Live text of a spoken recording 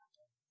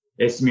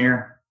Hey,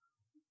 Samir.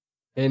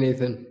 Hey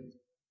Nathan,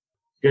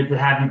 Good to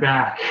have you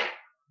back.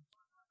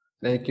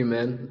 thank you,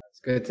 man. It's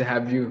good to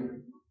have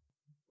you.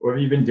 What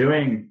have you been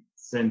doing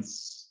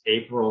since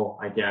April,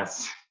 I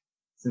guess,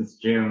 since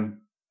June?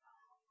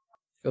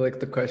 I feel like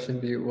the question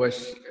be, what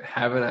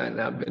haven't I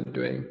not been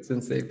doing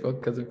since April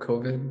because of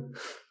COVID?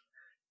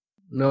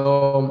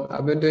 No,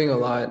 I've been doing a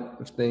lot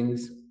of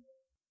things.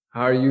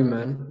 How are you,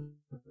 man?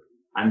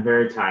 I'm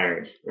very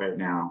tired right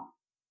now.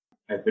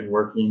 I've been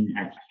working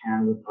at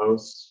Canada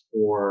Post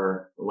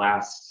for the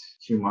last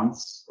 2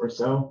 months or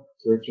so,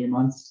 2 or 3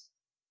 months.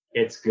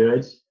 It's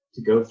good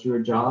to go through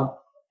a job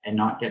and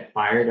not get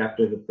fired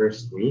after the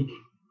first week.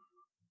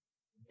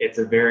 It's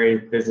a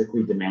very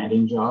physically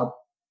demanding job.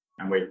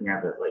 I'm waking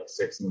up at like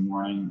 6 in the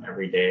morning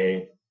every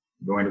day,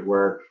 going to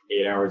work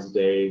 8 hours a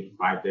day,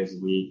 5 days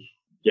a week,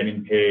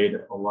 getting paid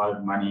a lot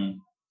of money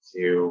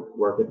to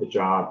work at the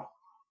job.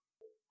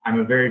 I'm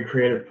a very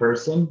creative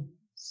person,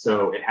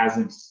 so it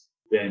hasn't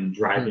been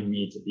driving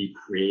me to be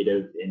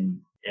creative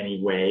in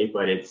any way,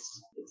 but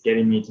it's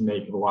getting me to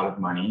make a lot of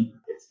money.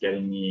 It's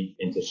getting me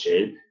into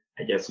shape,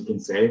 I guess you can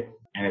say,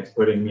 and it's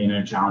putting me in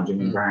a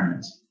challenging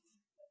environment.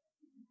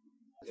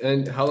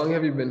 And how long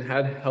have you been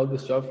held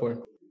this job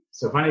for?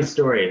 So funny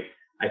story.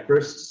 I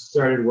first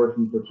started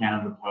working for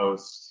Canada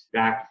Post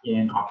back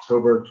in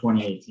October of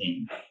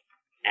 2018.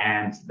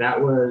 And that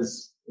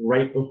was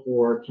right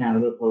before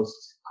Canada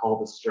Post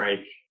called a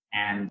strike,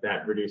 and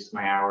that reduced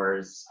my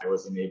hours. I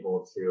wasn't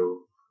able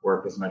to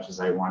work as much as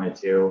I wanted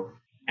to.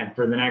 And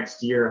for the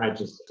next year, I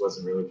just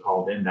wasn't really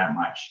called in that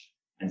much.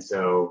 And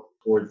so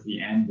towards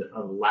the end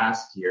of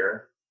last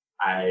year,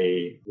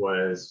 I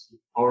was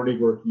already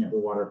working at the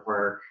water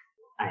park.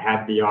 I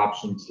had the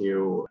option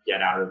to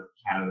get out of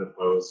Canada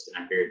Post,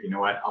 and I figured, you know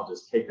what, I'll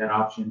just take that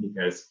option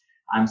because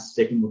I'm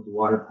sticking with the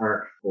water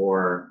park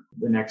for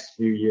the next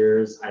few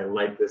years. I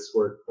like this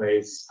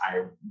workplace.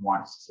 I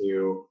want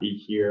to be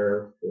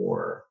here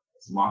for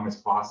as long as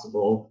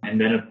possible. And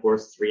then, of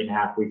course,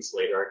 3.5 weeks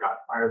later, I got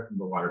fired from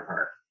the water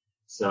park.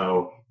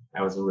 So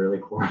that was a really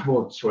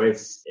horrible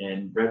choice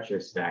in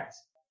retrospect.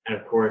 And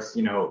of course,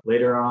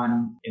 later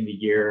on in the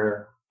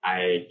year,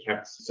 I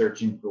kept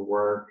searching for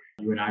work.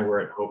 You and I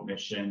were at Hope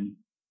Mission.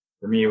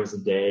 For me, it was a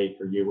day.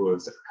 For you, it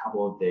was a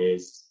couple of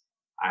days.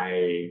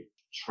 I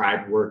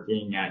tried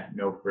working at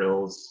No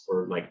Frills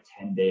for like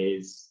 10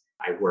 days.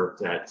 I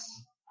worked at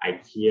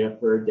IKEA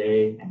for a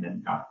day and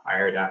then got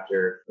fired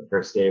after the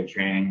first day of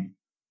training.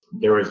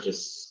 There was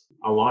just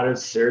a lot of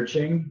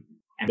searching,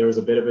 and there was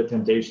a bit of a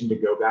temptation to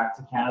go back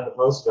to Canada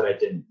Post, but I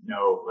didn't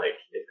know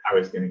if I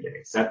was going to get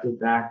accepted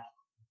back.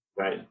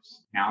 But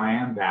now I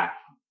am back,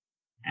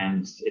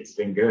 and it's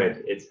been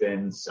good. It's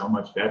been so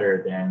much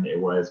better than it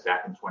was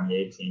back in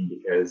 2018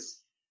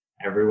 because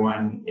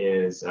everyone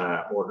is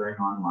ordering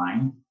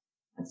online.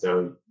 And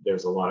so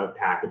there's a lot of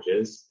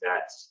packages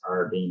that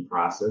are being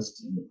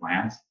processed in the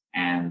plant.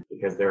 And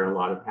because there are a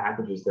lot of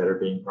packages that are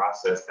being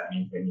processed, that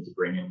means they need to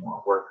bring in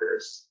more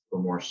workers for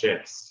more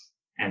shifts.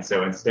 And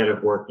so instead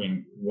of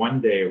working 1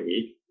 day a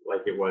week,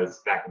 like it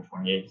was back in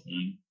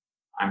 2018,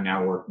 I'm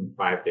now working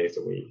 5 days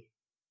a week.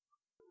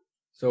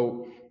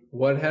 So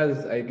what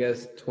has, I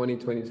guess,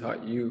 2020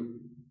 taught you?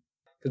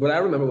 Because what I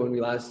remember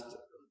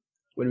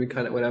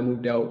when I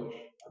moved out,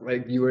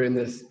 like you were in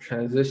this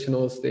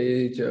transitional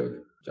stage of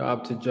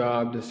job to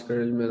job,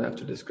 discouragement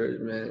after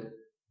discouragement.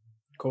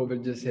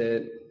 COVID just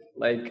hit.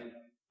 Like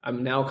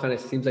I'm now kind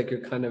of seems like you're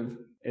kind of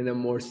in a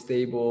more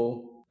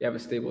stable, you have a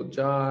stable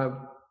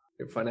job,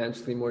 you're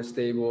financially more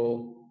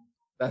stable.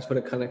 That's what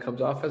it kind of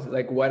comes off as.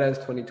 Like what has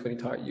 2020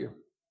 taught you?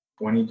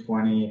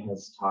 2020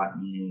 has taught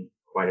me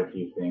quite a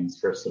few things.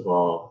 First of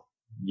all,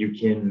 you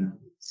can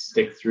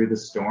stick through the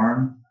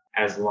storm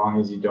as long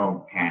as you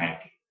don't panic.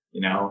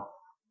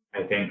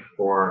 I think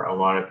for a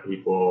lot of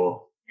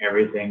people,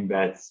 everything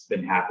that's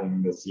been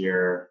happening this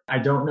year, I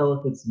don't know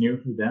if it's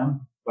new for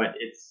them, but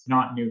it's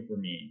not new for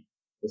me.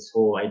 This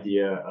whole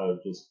idea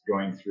of just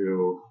going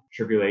through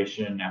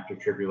tribulation after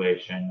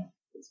tribulation.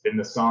 It's been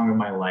the song of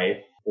my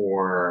life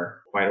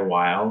for quite a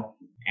while.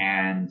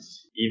 And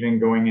even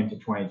going into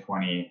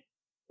 2020,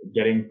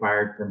 getting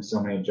fired from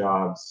so many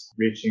jobs,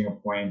 reaching a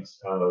point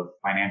of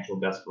financial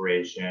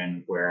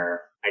desperation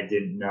where I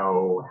didn't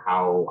know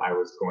how I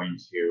was going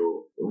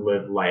to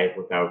live life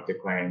without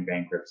declaring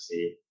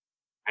bankruptcy.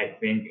 I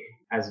think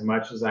as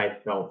much as I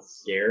felt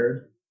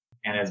scared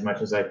and as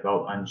much as I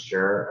felt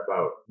unsure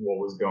about what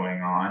was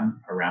going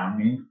on around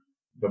me,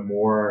 the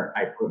more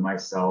I put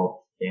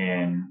myself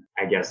in,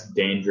 I guess,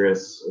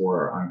 dangerous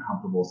or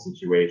uncomfortable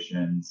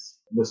situations,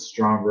 the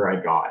stronger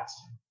I got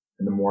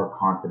and the more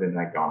confident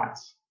I got.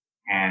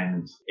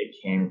 And it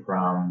came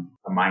from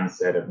a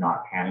mindset of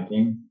not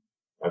panicking,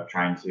 of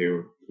trying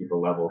to keep a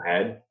level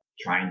head,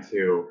 trying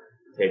to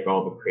take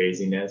all the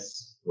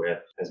craziness with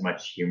as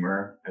much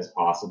humor as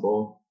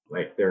possible.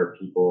 Like there are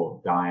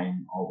people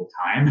dying all the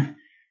time.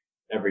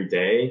 every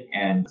day.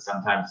 And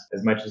sometimes,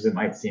 as much as it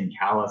might seem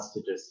callous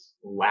to just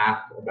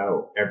laugh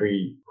about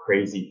every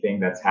crazy thing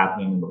that's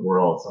happening in the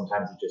world,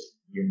 sometimes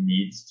you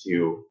need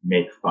to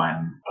make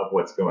fun of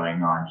what's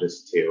going on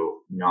just to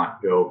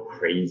not go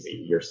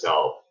crazy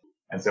yourself.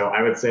 And so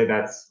I would say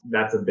that's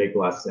a big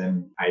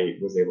lesson I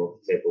was able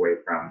to take away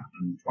from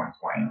in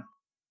 2020.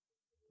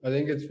 I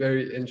think it's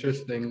very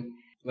interesting.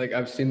 Like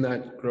I've seen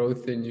that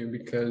growth in you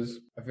because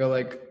I feel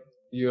like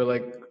you're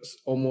like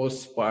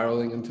almost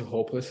spiraling into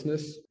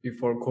hopelessness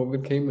before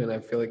COVID came. And I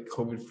feel like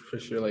COVID for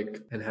sure like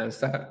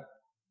enhanced that.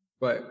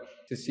 But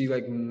to see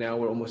like now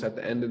we're almost at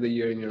the end of the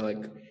year and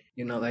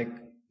you're not like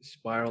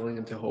spiraling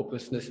into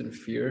hopelessness and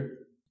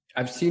fear.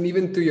 I've seen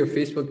even through your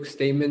Facebook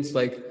statements,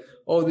 like,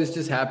 oh, this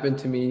just happened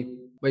to me.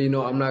 But,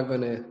 I'm not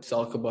going to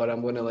sulk about it.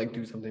 I'm going to like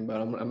do something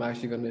about it. I'm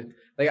actually going to,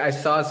 like, I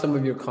saw some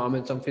of your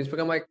comments on Facebook.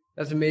 I'm like,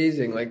 that's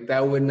amazing. Like,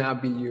 that would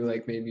not be you,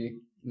 like, maybe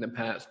in the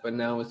past. But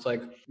now it's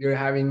like you're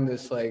having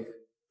this, like,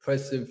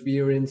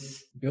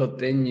 perseverance built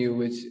in you,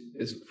 which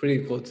is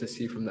pretty cool to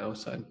see from the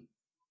outside.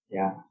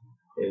 Yeah,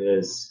 it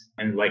is.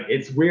 And, like,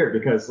 it's weird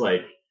because,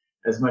 like,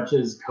 as much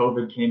as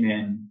COVID came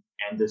in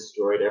and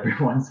destroyed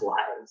everyone's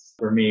lives,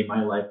 for me,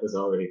 my life was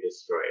already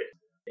destroyed.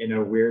 In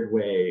a weird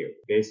way,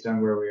 based on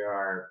where we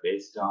are,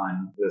 based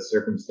on the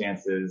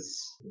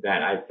circumstances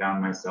that I found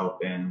myself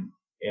in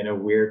a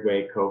weird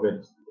way,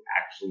 COVID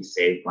actually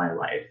saved my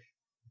life.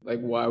 Like,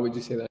 why would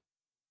you say that?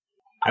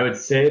 I would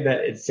say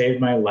that it saved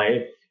my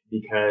life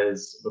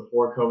because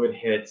before COVID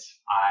hit,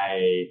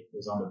 I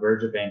was on the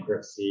verge of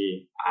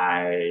bankruptcy.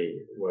 I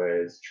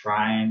was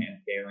trying and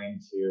failing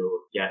to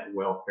get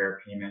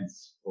welfare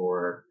payments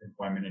for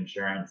employment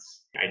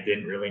insurance. I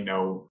didn't really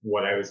know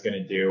what I was going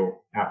to do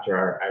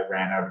after I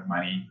ran out of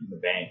money in the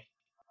bank.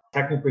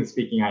 Technically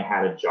speaking, I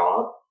had a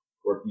job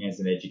working as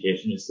an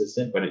education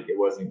assistant, but it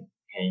wasn't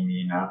paying me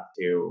enough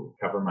to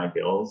cover my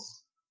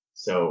bills.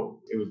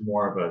 So it was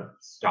more of a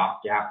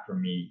stopgap for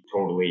me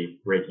totally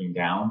breaking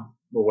down.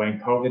 But when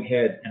COVID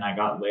hit and I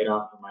got laid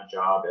off from my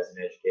job as an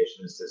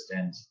education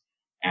assistant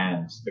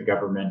and the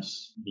government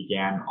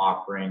began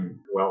offering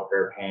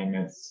welfare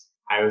payments,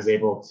 I was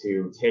able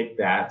to take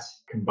that,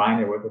 combine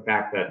it with the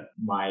fact that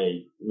my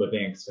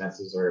living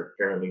expenses are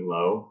fairly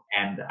low,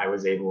 and I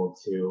was able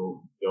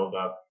to build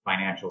up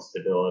financial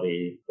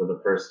stability for the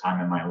first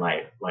time in my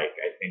life. Like,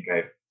 I think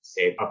I've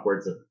saved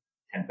upwards of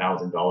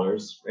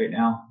 $10,000 right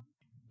now.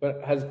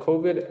 But has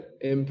COVID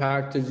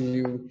impacted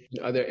you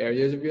in other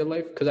areas of your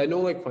life? Because I know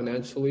like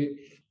financially,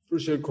 for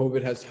sure,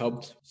 COVID has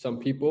helped some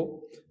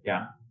people.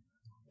 Yeah.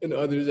 And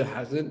others it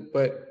hasn't.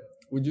 But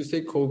would you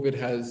say COVID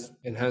has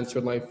enhanced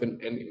your life in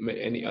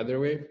any other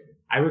way?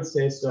 I would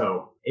say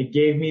so. It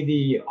gave me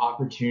the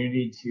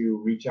opportunity to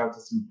reach out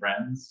to some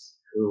friends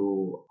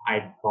who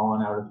I'd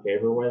fallen out of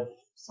favor with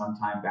some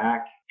time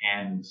back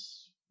and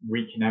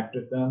reconnect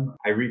with them.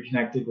 I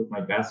reconnected with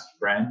my best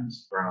friend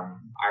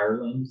from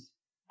Ireland.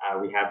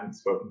 We haven't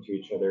spoken to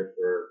each other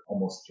for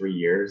almost 3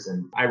 years,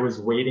 and I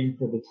was waiting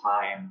for the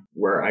time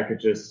where I could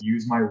just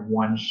use my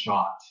one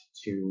shot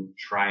to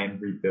try and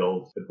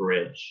rebuild the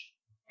bridge.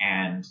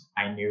 And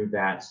I knew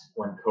that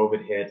when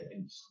COVID hit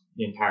and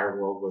the entire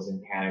world was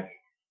in panic,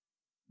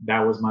 that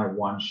was my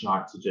one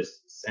shot to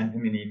just send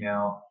him an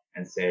email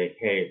and say,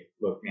 hey,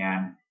 look,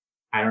 man,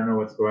 I don't know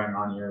what's going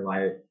on in your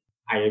life.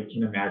 I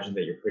can imagine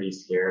that you're pretty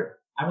scared.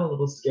 I'm a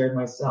little scared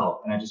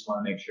myself, and I just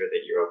want to make sure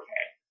that you're okay.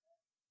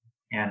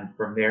 And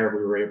from there,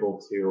 we were able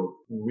to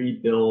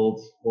rebuild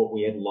what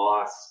we had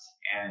lost.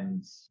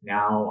 And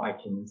now I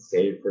can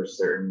say for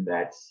certain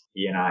that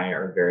he and I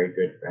are very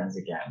good friends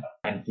again.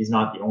 And he's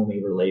not the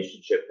only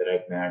relationship that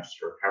I've managed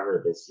to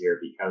recover this year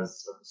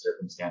because of the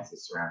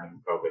circumstances surrounding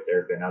COVID.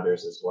 There have been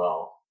others as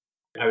well.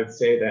 I would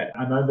say that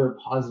another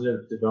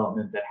positive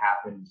development that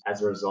happened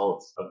as a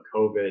result of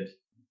COVID,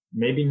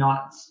 maybe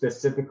not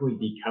specifically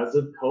because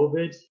of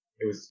COVID,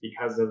 it was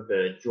because of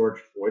the George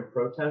Floyd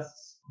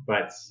protests.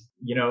 But,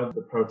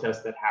 the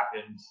protest that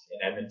happened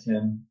in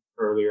Edmonton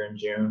earlier in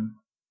June.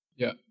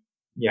 Yeah.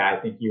 Yeah, I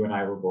think you and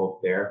I were both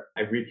there.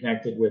 I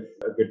reconnected with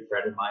a good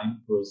friend of mine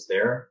who was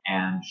there,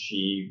 and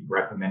she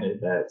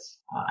recommended that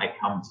I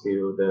come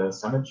to the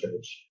Summit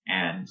Church.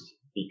 And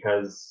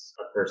because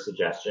of her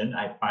suggestion,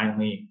 I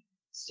finally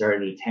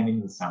started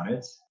attending the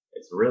Summit.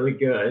 It's really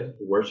good.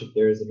 The worship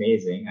there is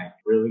amazing. I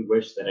really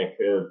wish that I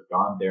could have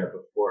gone there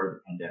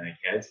before the pandemic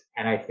hit.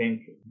 And I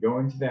think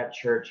going to that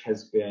church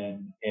has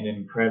been an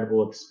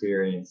incredible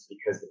experience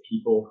because the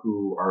people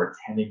who are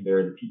attending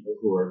there, the people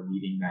who are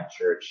leading that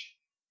church,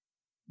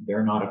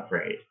 they're not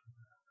afraid.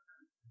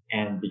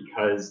 And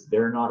because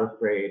they're not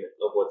afraid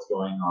of what's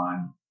going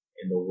on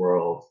in the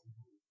world,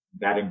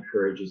 that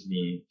encourages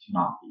me to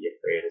not be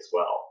afraid as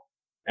well.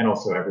 And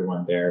also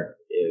everyone there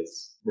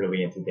is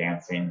really into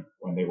dancing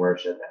when they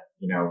worship. And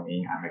you know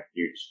me, I'm a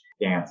huge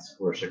dance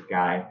worship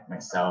guy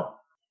myself.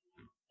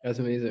 That's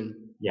amazing.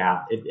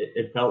 Yeah,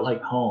 it felt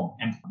like home.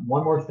 And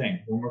one more thing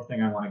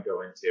I want to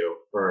go into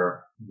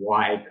for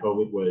why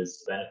COVID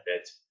was a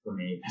benefit for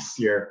me this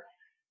year.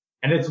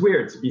 And it's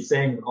weird to be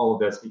saying all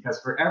of this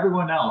because for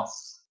everyone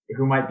else,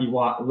 who might be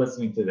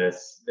listening to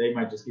this, they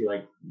might just be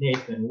like,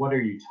 Nathan, what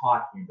are you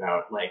talking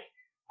about? Like,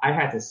 I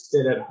had to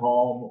sit at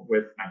home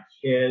with my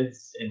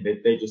kids and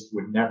they just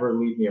would never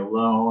leave me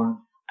alone.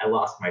 I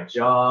lost my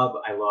job.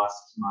 I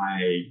lost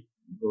my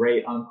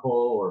great uncle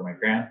or my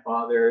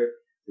grandfather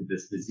to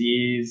this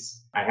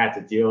disease. I had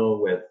to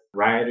deal with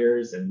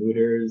rioters and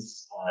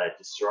looters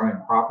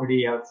destroying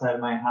property outside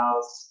of my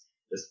house.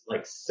 Just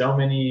like so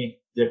many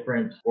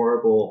different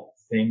horrible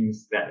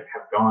things that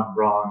have gone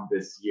wrong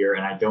this year.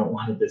 And I don't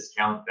want to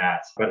discount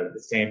that. But at the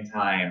same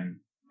time,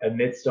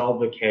 amidst all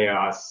the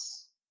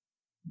chaos,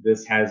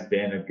 this has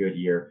been a good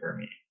year for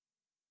me.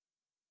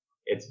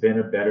 It's been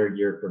a better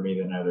year for me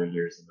than other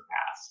years in the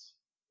past.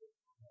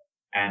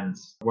 And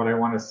what I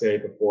want to say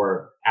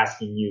before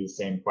asking you the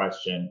same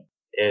question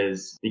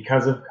is,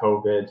 because of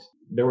COVID,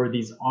 there were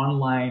these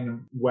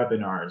online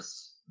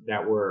webinars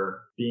that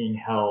were being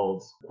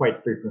held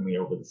quite frequently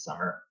over the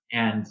summer.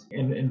 And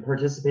in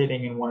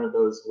participating in one of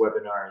those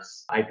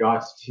webinars, I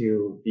got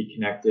to be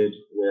connected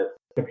with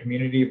the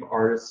community of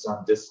artists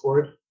on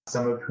Discord,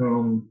 some of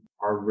whom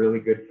are really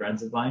good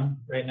friends of mine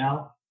right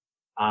now.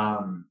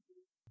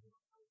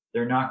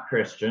 They're not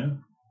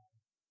Christian.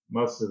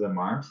 Most of them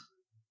aren't.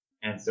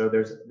 And so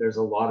there's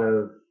a lot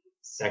of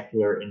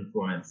secular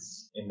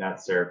influence in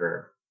that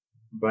server.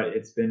 But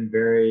it's been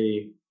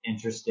very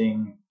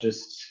interesting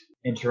just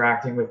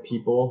interacting with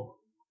people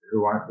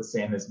who aren't the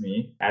same as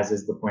me, as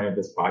is the point of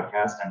this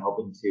podcast. I'm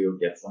hoping to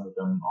get some of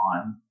them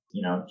on,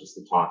 just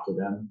to talk to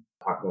them,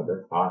 talk about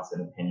their thoughts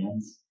and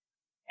opinions.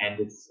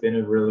 And it's been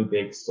a really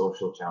big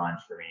social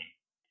challenge for me.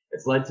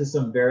 It's led to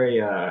some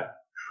very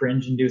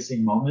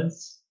cringe-inducing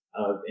moments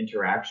of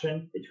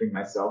interaction between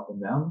myself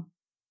and them,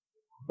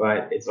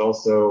 but it's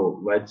also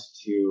led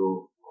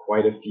to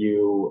quite a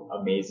few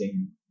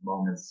amazing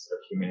moments of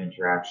human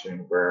interaction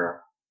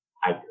where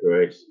I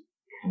could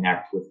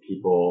connect with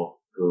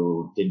people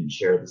who didn't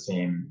share the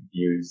same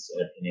views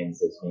and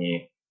opinions as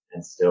me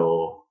and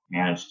still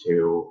manage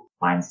to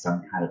find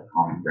some kind of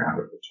common ground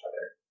with each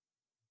other.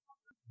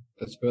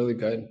 That's really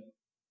good.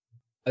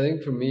 I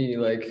think for me,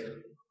 like,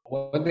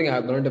 one thing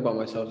I've learned about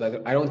myself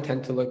is I don't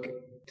tend to look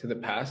to the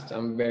past.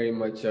 I'm very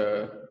much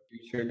a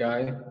future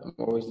guy. I'm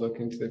always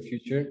looking to the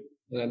future.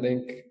 And I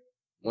think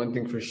one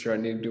thing for sure I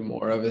need to do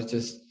more of is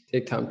just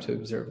take time to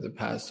observe the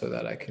past so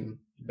that I can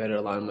better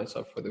align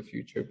myself for the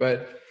future.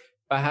 But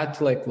if I had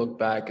to look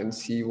back and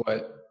see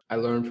what I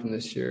learned from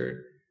this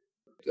year,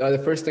 the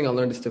first thing I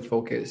learned is to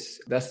focus.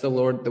 That's the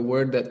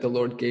word that the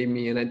Lord gave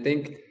me. And I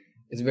think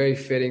it's very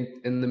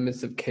fitting in the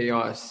midst of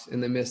chaos,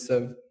 in the midst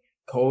of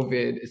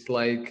COVID. It's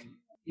like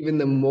even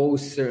the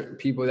most certain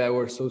people that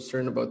were so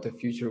certain about the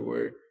future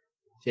were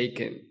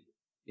shaken,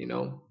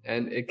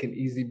 and it can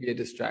easily be a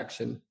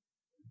distraction.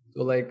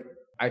 So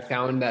I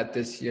found that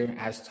this year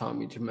has taught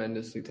me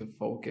tremendously to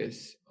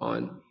focus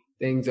on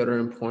things that are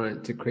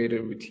important, to create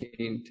a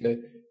routine,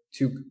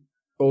 to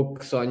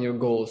focus on your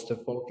goals, to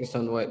focus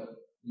on what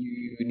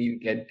you need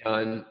to get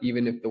done,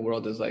 even if the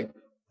world is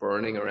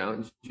burning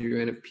around you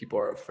and if people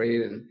are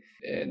afraid and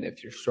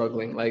if you're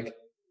struggling,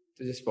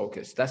 to just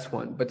focus. That's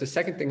one. But the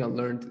second thing I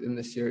learned in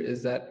this year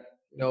is that,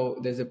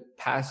 there's a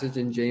passage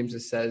in James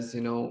that says,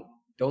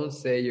 don't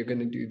say you're going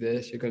to do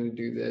this, you're going to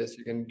do this,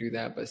 you're going to do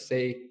that, but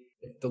say,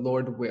 if the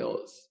Lord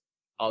wills,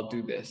 I'll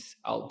do this,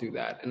 I'll do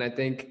that. And I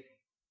think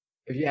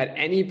if you had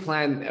any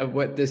plan of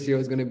what this year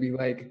was going to be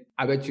like,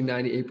 I bet you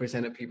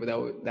 98% of people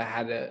that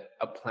had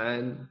a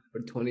plan for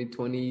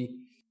 2020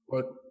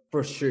 were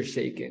for sure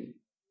shaken.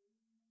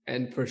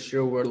 And for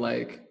sure,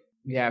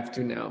 we have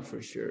to now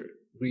for sure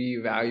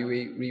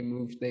reevaluate,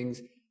 remove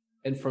things.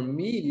 And for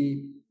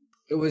me,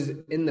 it was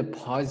in the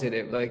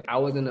positive. I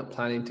wasn't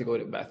planning to go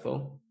to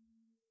Bethel.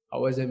 I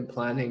wasn't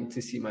planning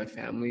to see my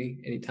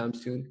family anytime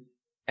soon.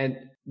 And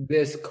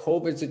this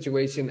COVID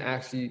situation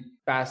actually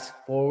fast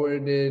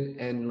forwarded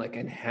and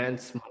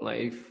enhanced my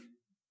life.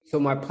 So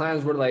my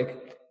plans were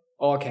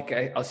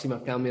okay, I'll see my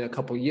family in a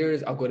couple of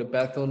years. I'll go to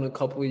Bethel in a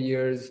couple of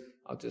years.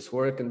 I'll just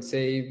work and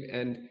save.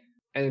 And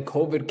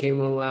COVID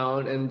came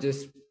around and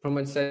just pretty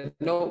much said,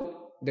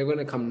 nope, they're going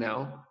to come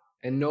now.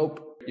 And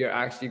nope, you're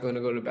actually going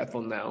to go to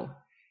Bethel now.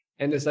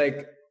 And it's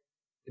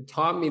it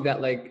taught me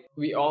that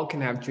we all can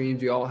have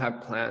dreams. We all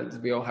have plans.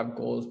 We all have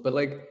goals, but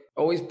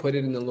always put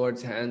it in the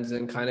Lord's hands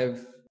and kind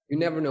of, you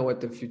never know what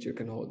the future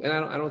can hold. And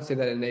I don't say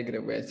that in a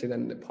negative way. I say that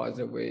in a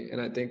positive way. And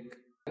I think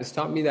it's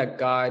taught me that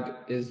God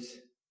is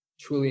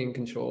truly in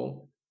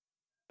control.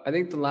 I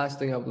think the last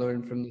thing I've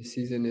learned from this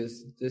season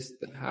is just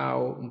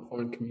how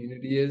important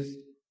community is.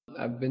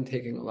 I've been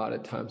taking a lot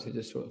of time to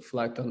just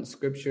reflect on the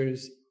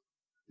scriptures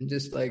and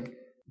just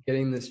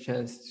getting this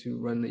chance to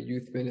run the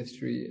youth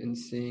ministry and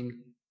seeing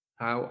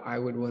how I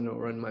would want to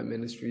run my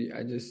ministry.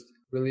 I just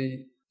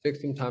really took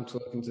some time to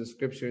look into the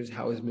scriptures,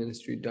 how was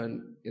ministry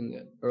done in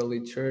the early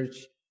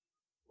church,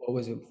 what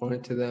was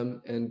important to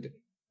them. And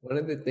one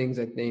of the things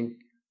I think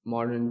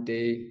modern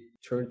day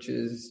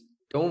churches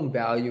don't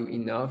value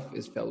enough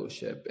is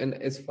fellowship. And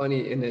it's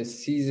funny, in a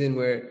season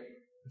where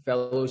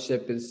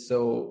fellowship is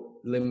so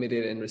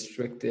limited and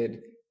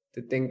restricted,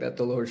 the thing that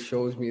the Lord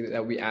shows me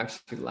that we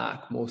actually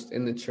lack most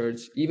in the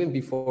church, even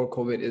before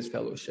COVID, is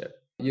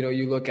fellowship. You know,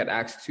 you look at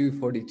Acts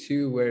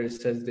 2:42, where it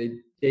says they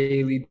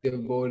daily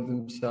devoted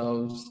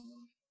themselves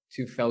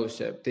to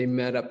fellowship. They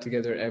met up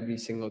together every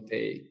single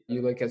day.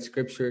 You look at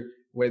scripture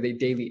where they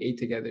daily ate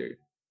together.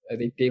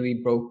 They daily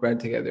broke bread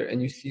together.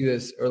 And you see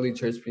this early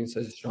church being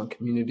such a strong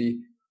community.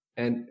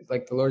 And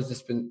like the Lord's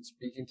just been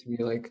speaking to me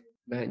like,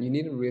 man, you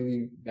need to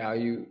really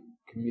value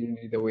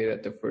community the way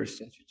that the first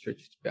century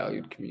church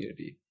valued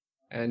community.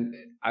 And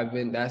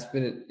that's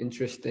been an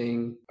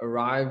interesting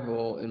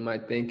arrival in my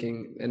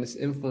thinking, and it's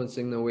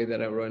influencing the way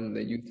that I run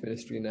the youth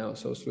ministry now.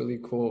 So it's really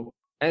cool.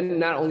 And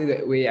not only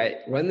the way I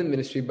run the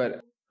ministry,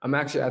 but I'm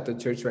actually at the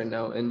church right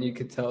now, and you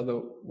could tell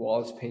the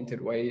walls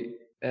painted white.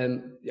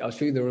 And I'll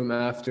show you the room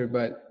after,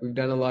 but we've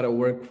done a lot of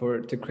work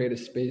to create a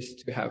space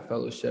to have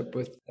fellowship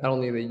with not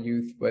only the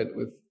youth, but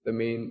with the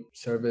main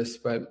service.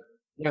 But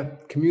yeah,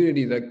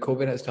 community, like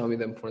COVID has taught me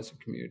the importance of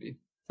community.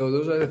 So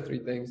those are the three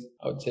things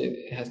I would say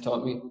it has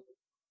taught me.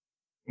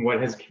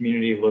 What has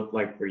community looked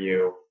like for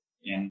you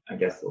in, I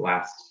guess, the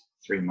last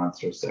 3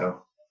 months or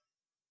so?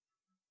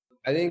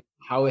 I think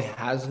how it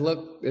has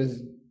looked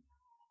is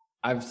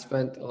I've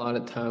spent a lot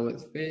of time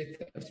with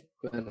Faith. I've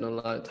spent a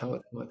lot of time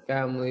with my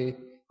family.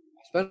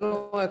 I spent a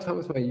lot of time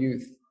with my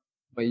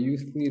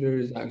youth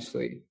leaders,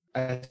 actually.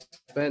 I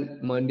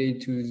spent Monday,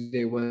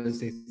 Tuesday,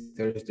 Wednesday,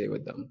 Thursday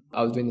with them.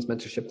 I was doing this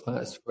mentorship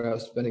class where I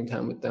was spending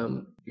time with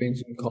them, doing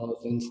Zoom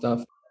calls and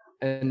stuff.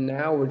 And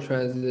now we're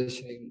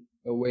transitioning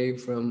away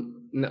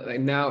from,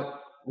 like now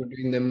we're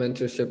doing the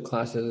mentorship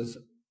classes.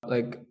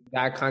 Like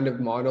that kind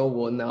of model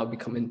will now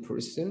become in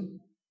person.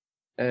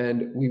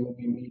 And we will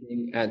be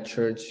meeting at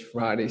church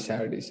Friday,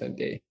 Saturday,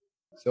 Sunday.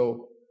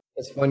 So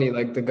it's funny,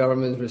 like the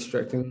government's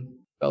restricting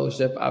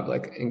fellowship. I've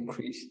like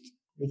increased,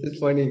 which is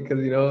funny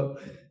because, you know,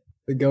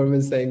 the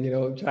government's saying, you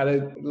know, try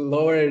to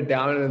lower it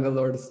down, and the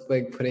Lord's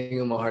like putting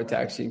in my heart to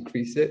actually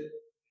increase it.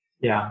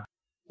 Yeah.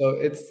 So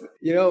it's,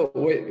 you know,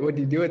 what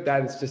you do with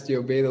that is just you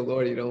obey the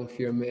Lord. You don't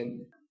fear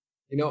men.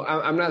 You know,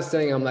 I'm not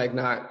saying I'm like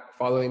not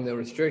following the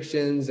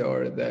restrictions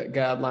or the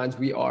guidelines.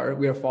 We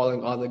are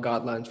following all the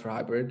guidelines for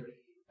hybrid,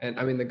 and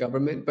I mean the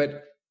government.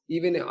 But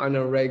even on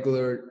a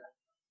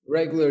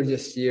regular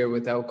just year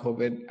without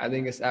COVID, I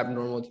think it's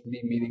abnormal to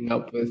be meeting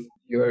up with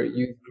your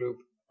youth group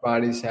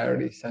Friday,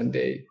 Saturday,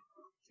 Sunday,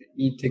 to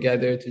eat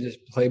together, to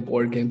just play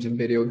board games and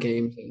video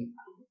games, and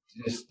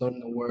to just learn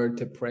the word,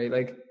 to pray.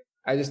 Like,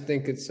 I just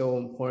think it's so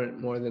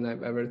important, more than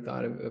I've ever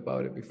thought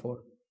about it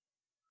before.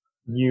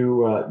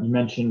 You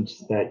mentioned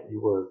that you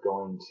were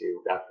going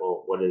to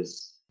Bethel. What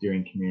is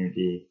doing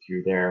community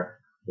through there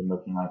been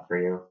looking like for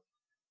you?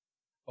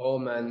 Oh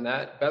man,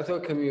 that Bethel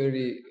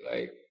community,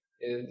 like,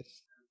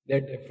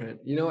 they're different.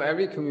 You know,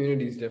 every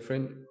community is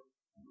different,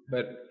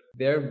 but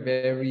they're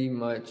very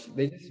much,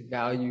 they just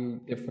value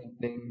different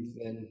things.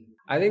 And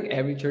I think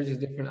every church is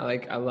different.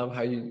 I love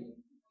how you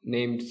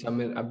named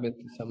Summit. I've been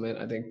to Summit.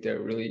 I think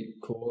they're really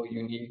cool,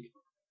 unique.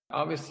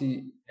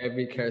 Obviously,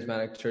 every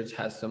charismatic church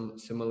has some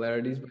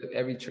similarities, but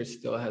every church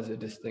still has a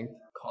distinct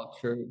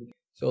culture.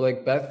 So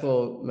like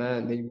Bethel,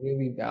 man, they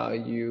really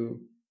value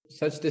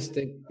such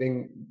distinct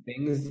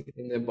things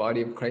in the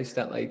body of Christ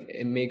that like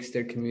it makes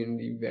their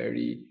community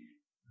very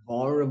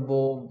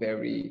vulnerable,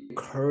 very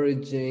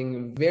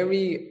encouraging,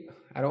 very,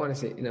 I don't want to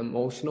say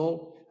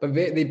emotional, but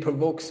they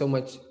provoke so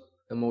much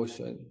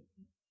emotion.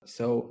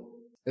 So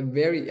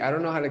very, I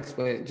don't know how to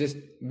explain it, just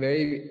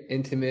very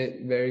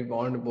intimate, very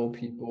vulnerable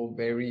people,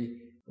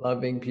 very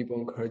loving people,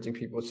 encouraging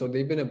people. So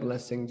they've been a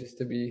blessing just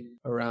to be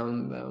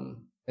around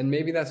them. And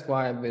maybe that's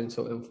why I've been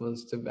so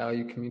influenced to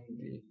value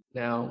community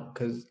now,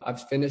 because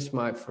I've finished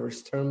my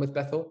first term with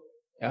Bethel.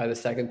 The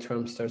second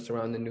term starts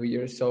around the new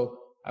year. So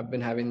I've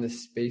been having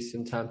this space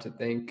and time to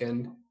think.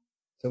 And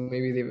so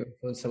maybe they've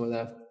influenced some of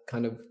that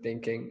kind of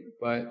thinking.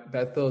 But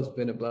Bethel has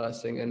been a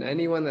blessing. And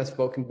anyone that's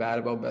spoken bad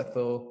about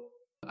Bethel,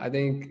 I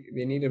think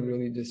they need to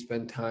really just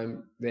spend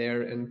time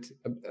there. And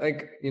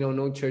like, you know,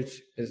 no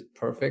church is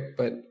perfect,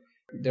 but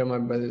they're my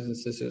brothers and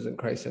sisters in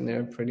Christ, and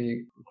they're a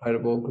pretty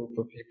incredible group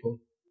of people.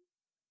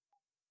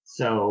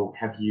 So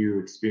have you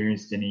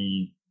experienced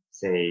any,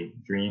 say,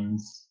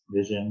 dreams,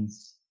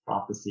 visions,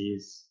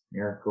 prophecies,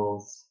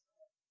 miracles?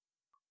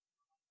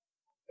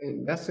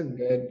 That's a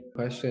good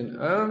question.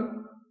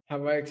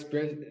 Have I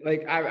experienced,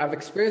 like, I've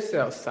experienced it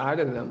outside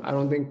of them. I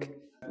don't think,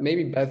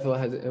 maybe Bethel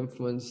has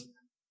influenced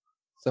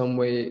some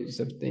ways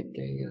of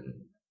thinking,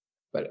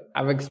 but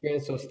I've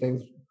experienced those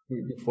things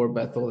before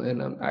Bethel,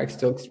 and I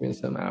still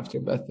experience them after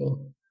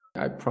Bethel.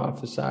 I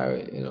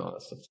prophesy, you know,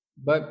 stuff.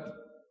 But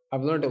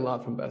I've learned a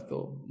lot from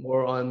Bethel,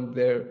 more on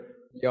their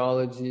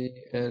theology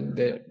and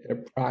their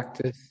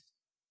practice.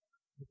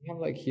 They have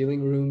like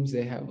healing rooms.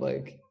 They have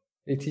like,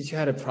 they teach you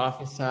how to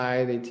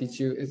prophesy. They teach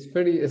you.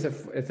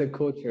 It's a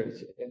cool church.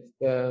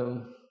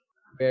 It's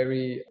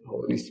very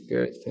Holy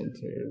Spirit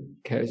centered,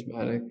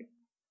 charismatic.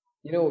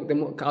 You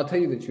know, I'll tell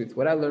you the truth.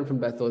 What I learned from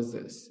Bethel is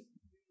this: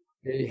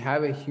 they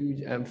have a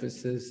huge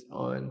emphasis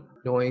on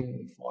knowing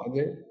the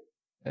Father,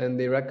 and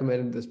they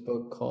recommended this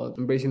book called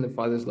 "Embracing the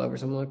Father's Love" or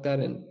something like that,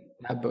 and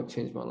that book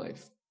changed my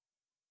life.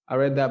 I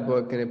read that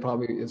book, and it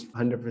probably is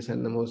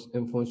 100% the most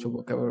influential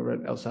book I've ever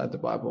read outside the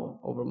Bible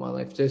over my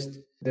life. Just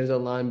there's a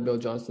line Bill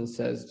Johnson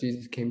says,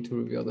 Jesus came to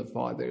reveal the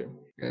Father.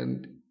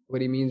 And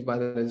what he means by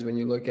that is when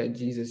you look at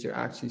Jesus, you're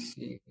actually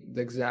seeing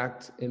the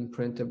exact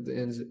imprint of the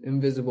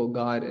invisible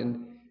God,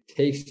 and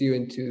takes you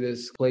into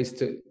this place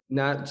to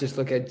not just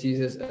look at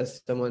Jesus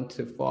as someone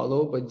to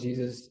follow, but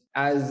Jesus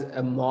as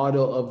a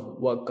model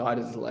of what God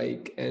is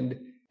like. And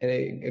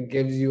it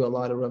gives you a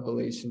lot of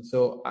revelation.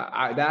 So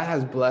that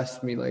has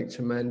blessed me like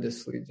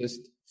tremendously.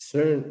 Just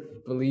certain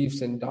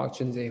beliefs and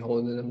doctrines they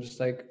hold, and I'm just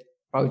like,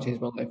 probably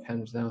changed my life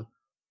hands down.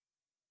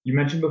 You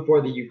mentioned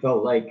before that you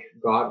felt like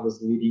God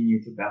was leading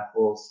you to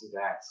Bethel so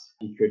that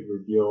he could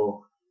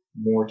reveal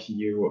more to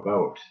you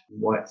about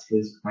what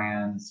his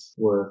plans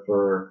were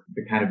for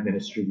the kind of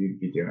ministry you'd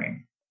be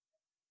doing.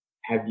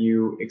 Have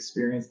you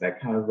experienced that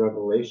kind of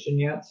revelation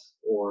yet?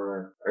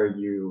 Or are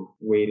you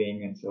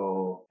waiting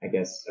until, I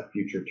guess, a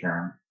future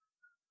term?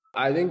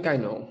 I think I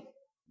know.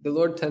 The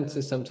Lord tends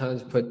to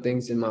sometimes put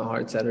things in my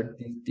heart that are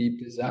deep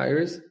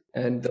desires.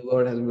 And the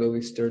Lord has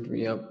really stirred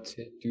me up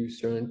to do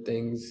certain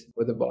things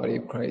for the body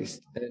of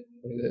Christ and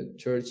for the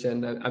church.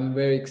 And I'm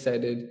very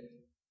excited.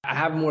 I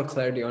have more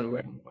clarity on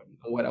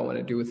what I want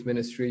to do with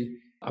ministry.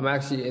 I'm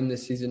actually in the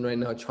season right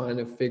now trying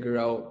to figure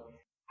out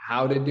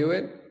how to do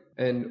it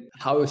and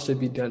how it should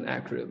be done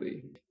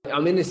accurately.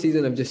 I'm in a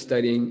season of just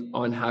studying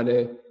on how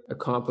to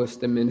accomplish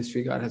the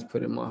ministry God has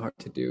put in my heart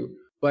to do.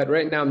 But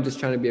right now, I'm just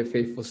trying to be a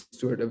faithful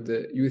steward of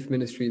the youth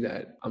ministry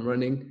that I'm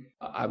running.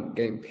 I'm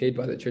getting paid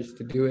by the church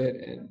to do it,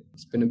 and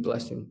it's been a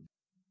blessing.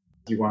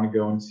 Do you want to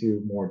go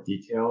into more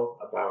detail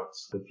about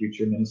the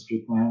future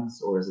ministry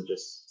plans, or is it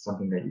just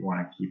something that you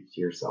want to keep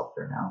to yourself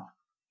for now?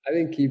 I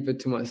think keep it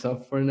to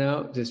myself for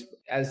now. Just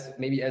as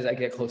I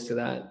get close to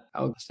that,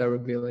 I'll start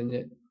revealing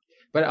it.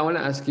 But I want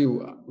to ask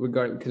you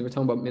regarding, because we're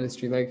talking about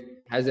ministry, like,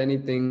 has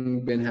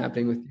anything been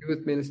happening with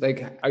youth ministry?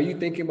 Like, are you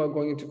thinking about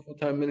going into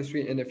full-time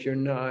ministry? And if you're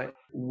not,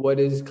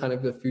 what is kind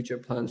of the future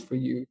plans for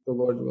you, the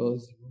Lord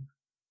wills?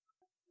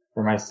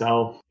 For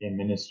myself in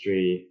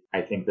ministry,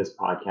 I think this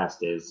podcast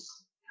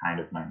is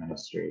kind of my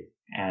ministry.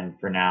 And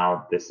for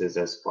now, this is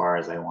as far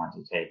as I want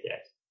to take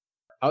it.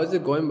 How is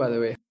it going, by the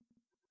way?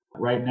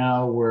 Right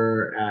now,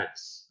 we're at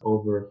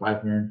over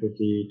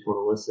 550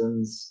 total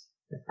listens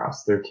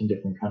across 13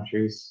 different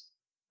countries.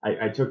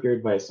 I took your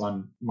advice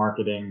on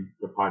marketing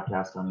the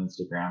podcast on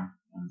Instagram.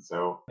 And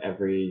so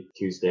every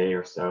Tuesday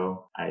or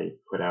so, I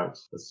put out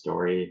a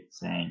story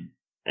saying,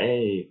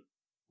 hey,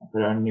 I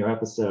put out a new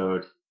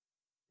episode.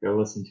 Go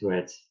listen to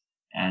it.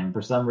 And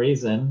for some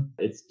reason,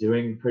 it's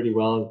doing pretty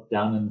well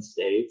down in the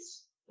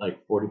States. Like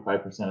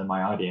 45% of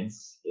my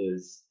audience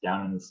is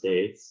down in the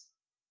States.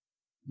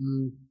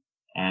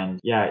 And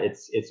yeah,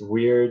 it's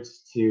weird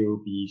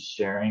to be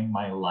sharing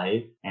my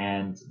life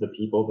and the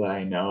people that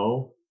I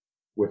know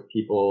with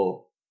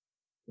people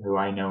who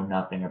I know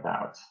nothing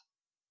about.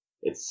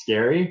 It's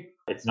scary.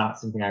 It's not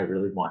something I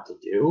really want to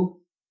do,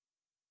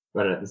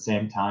 but at the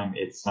same time,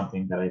 it's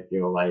something that I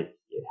feel like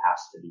it has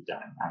to be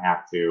done. I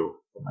have to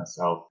put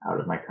myself out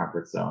of my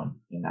comfort zone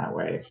in that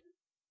way.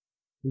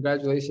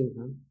 Congratulations,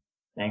 man.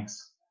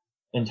 Thanks.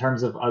 In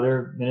terms of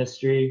other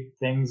ministry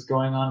things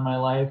going on in my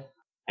life,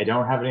 I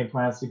don't have any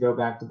plans to go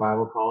back to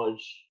Bible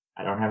college.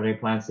 I don't have any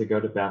plans to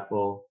go to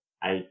Bethel.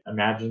 I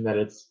imagine that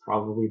it's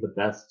probably the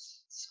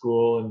best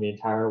school in the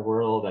entire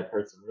world. I've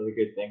heard some really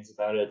good things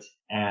about it,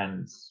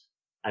 and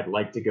I'd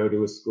like to go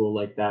to a school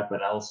like that,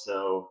 but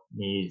also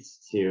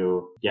needs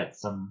to get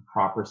some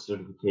proper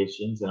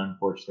certifications, and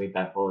unfortunately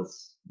Bethel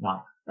is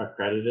not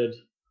accredited.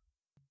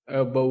 But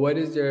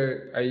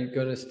are you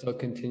going to still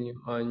continue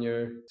on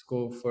your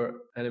school for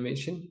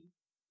animation?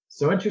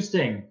 So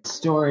interesting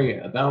story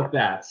about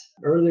that.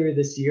 Earlier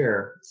this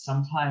year,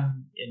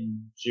 sometime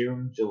in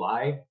June,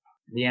 July,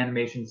 the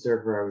animation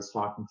server I was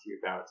talking to you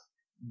about,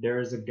 there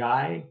is a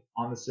guy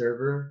on the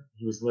server.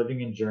 He was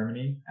living in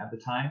Germany at the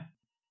time.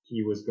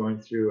 He was going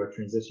through a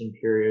transition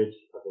period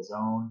of his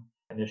own.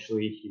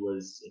 Initially, he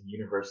was in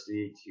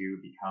university to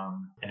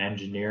become an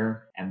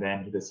engineer, and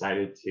then he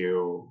decided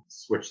to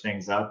switch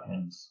things up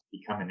and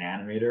become an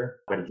animator,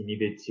 but he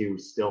needed to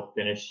still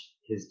finish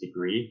his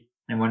degree.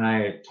 And when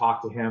I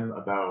talked to him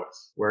about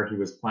where he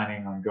was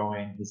planning on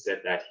going, he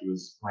said that he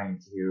was planning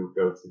to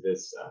go to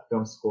this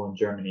film school in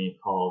Germany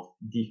called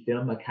Die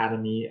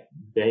Filmakademie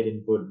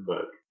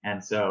Baden-Württemberg.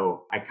 And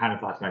so I kind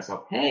of thought to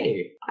myself,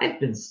 hey, I've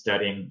been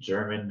studying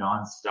German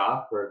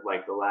nonstop for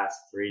like the last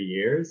 3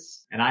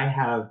 years, and I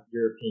have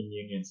European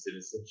Union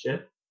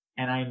citizenship.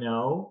 And I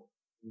know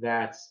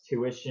that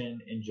tuition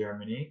in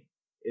Germany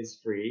is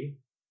free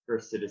for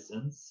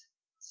citizens.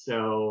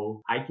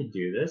 So I could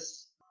do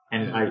this.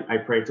 And I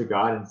prayed to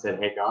God and said,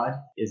 hey, God,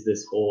 is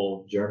this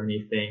whole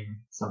Germany thing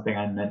something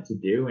I'm meant to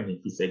do? And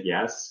he said,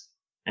 yes.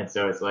 And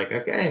so it's like,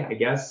 okay, I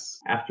guess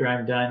after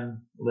I'm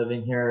done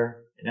living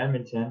here in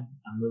Edmonton,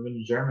 I'm moving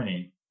to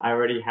Germany. I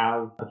already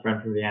have a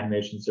friend from the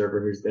animation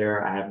server who's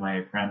there. I have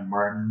my friend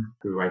Martin,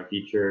 who I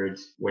featured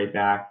way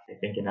back, I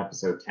think in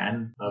episode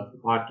 10 of the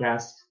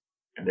podcast.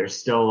 And there's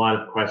still a lot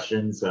of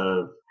questions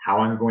of how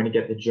I'm going to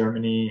get to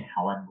Germany,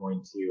 how I'm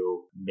going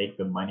to make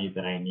the money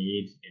that I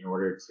need in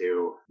order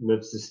to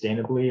live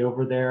sustainably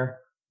over there.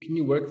 Can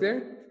you work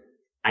there?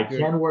 I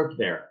can work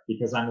there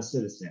because I'm a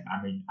citizen.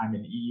 I'm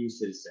an EU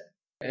citizen.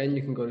 And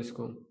you can go to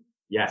school.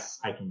 Yes,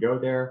 I can go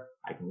there.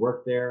 I can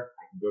work there.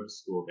 I can go to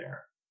school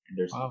there. And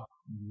there's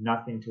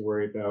nothing to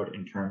worry about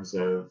in terms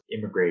of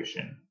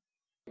immigration.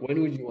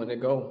 When would you want to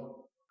go?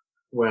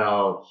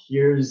 Well,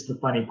 here's the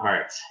funny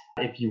part.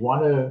 If you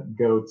want to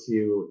go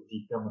to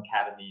the Film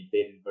Academy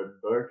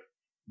Baden-Württemberg,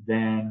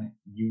 then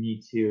you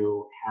need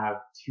to have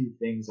two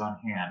things on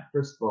hand.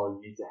 First of all,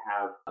 you need to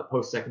have a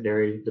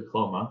post-secondary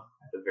diploma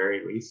at the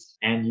very least,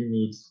 and you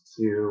need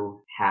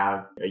to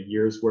have a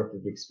year's worth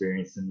of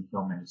experience in the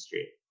film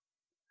industry.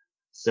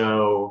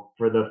 So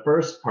for the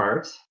first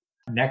part,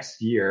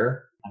 next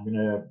year, I'm going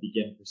to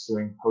begin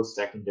pursuing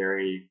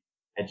post-secondary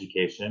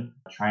education,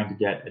 trying to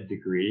get a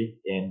degree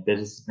in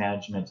business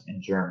management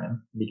in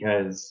German,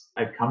 because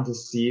I've come to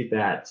see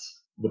that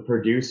the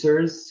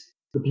producers,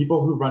 the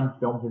people who run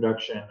film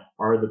production,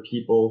 are the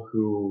people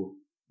who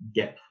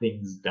get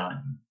things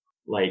done.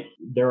 Like,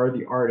 there are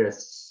the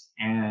artists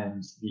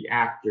and the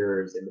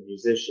actors and the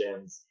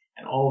musicians,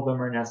 and all of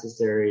them are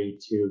necessary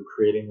to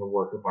creating a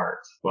work of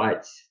art.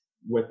 But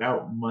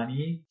without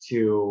money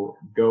to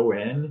go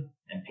in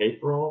and pay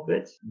for all of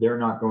it, they're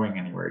not going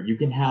anywhere. You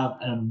can have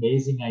an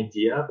amazing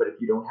idea, but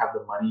if you don't have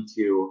the money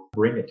to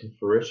bring it to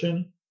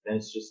fruition, then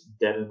it's just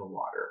dead in the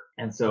water.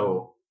 And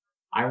so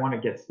I want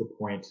to get to the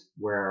point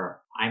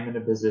where I'm in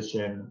a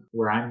position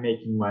where I'm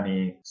making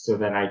money so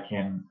that I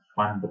can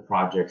fund the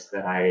projects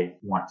that I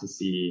want to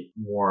see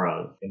more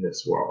of in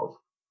this world.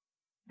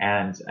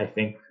 And I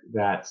think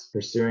that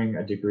pursuing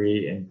a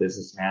degree in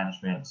business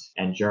management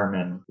and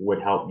German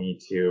would help me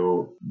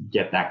to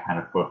get that kind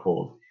of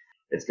foothold.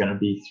 It's going to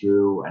be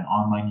through an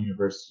online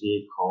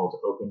university called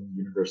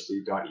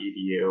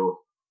openuniversity.edu.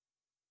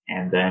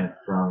 And then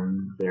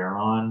from there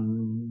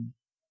on,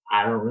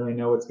 I don't really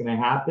know what's going to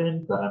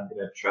happen, but I'm going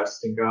to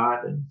trust in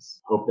God and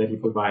hope that He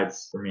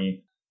provides for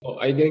me. Oh,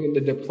 are you getting the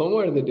diploma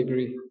or the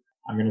degree?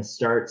 I'm going to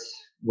start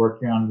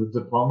working on the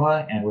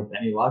diploma, and with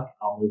any luck,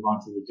 I'll move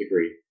on to the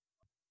degree.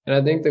 And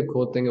I think the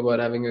cool thing about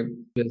having a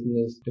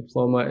business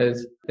diploma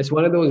is it's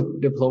one of those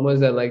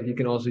diplomas that, like, you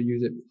can also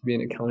use it to be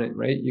an accountant,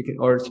 right? You can,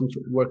 or some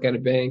work at a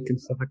bank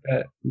and stuff like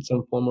that in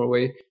some form or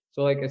way.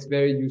 So, like, it's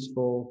very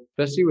useful,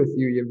 especially with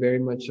you. You're very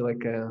much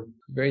like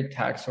very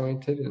tax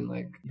oriented, and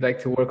like you like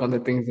to work on the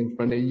things in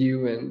front of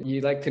you, and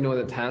you like to know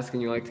the task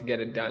and you like to get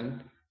it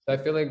done. So I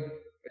feel like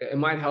it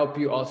might help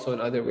you also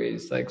in other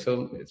ways. Like,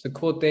 so it's a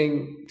cool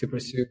thing to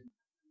pursue.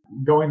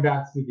 Going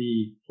back to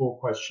the full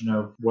question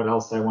of what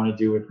else I want to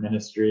do with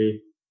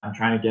ministry, I'm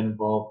trying to get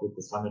involved with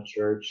the Summit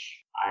Church.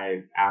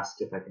 I've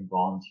asked if I can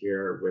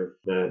volunteer with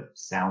the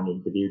sound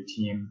and video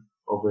team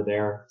over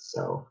there.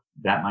 So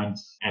that might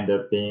end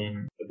up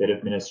being a bit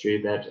of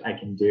ministry that I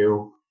can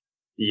do.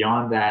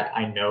 Beyond that,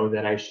 I know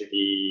that I should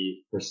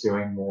be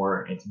pursuing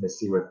more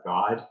intimacy with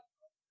God.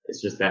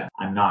 It's just that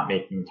I'm not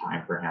making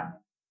time for Him.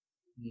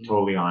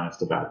 Totally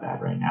honest about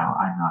that right now.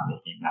 I'm not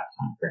making that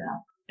time for Him.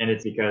 And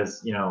it's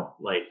because,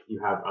 like, you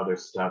have other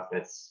stuff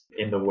that's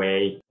in the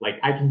way. Like,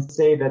 I can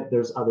say that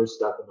there's other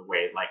stuff in the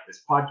way. Like,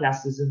 this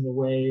podcast is in the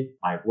way.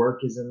 My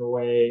work is in the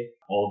way.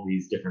 All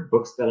these different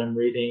books that I'm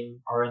reading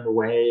are in the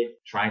way.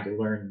 Trying to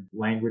learn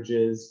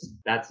languages,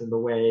 that's in the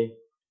way.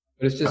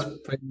 But it's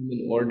just putting them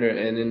in order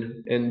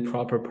and in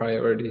proper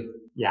priority.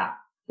 Yeah,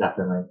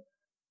 definitely.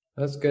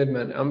 That's good,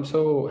 man. I'm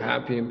so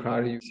happy and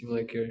proud of you. You seem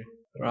like you're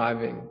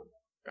thriving.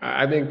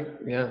 I think,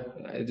 yeah,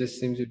 it just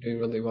seems you're doing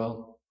really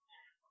well.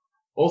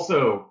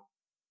 Also,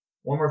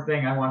 one more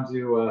thing I wanted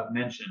to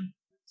mention.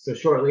 So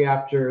shortly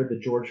after the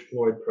George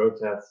Floyd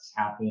protests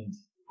happened,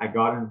 I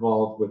got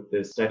involved with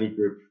this study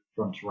group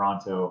from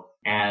Toronto.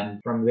 And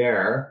from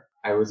there,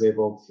 I was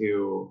able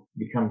to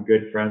become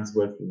good friends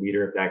with the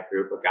leader of that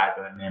group, a guy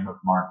by the name of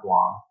Mark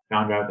Wong.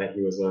 Found out that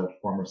he was a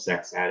former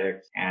sex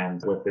addict.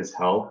 And with his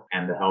help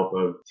and the help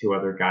of two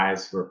other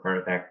guys who were part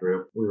of that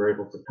group, we were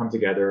able to come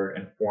together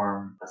and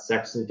form a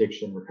sex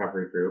addiction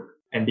recovery group.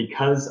 And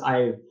because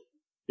I've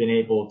been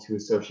able to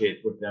associate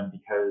with them,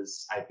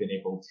 because I've been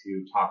able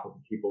to talk with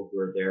the people who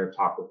are there,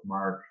 talk with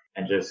Mark,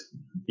 and just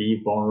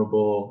be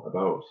vulnerable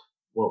about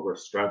what we're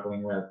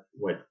struggling with,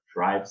 what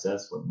drives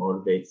us, what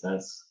motivates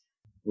us.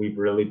 We've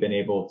really been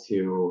able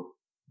to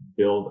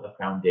build a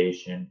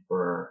foundation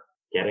for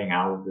getting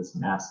out of this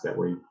mess that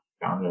we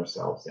found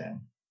ourselves in.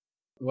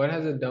 What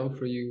has it done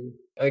for you?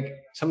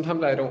 Like,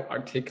 sometimes I don't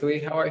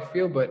articulate how I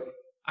feel, but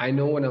I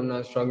know when I'm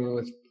not struggling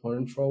with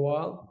porn for a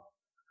while,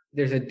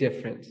 there's a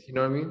difference. You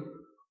know what I mean?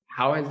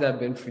 How has that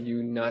been for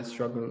you, not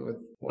struggling with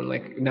porn,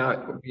 like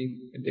not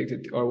being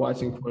addicted to or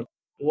watching porn?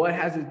 What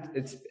has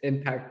its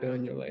impact been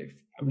on your life?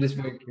 I'm just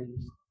very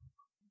curious.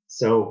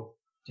 So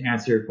to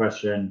answer your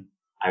question,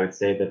 I would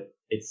say that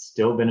it's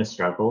still been a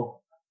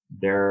struggle.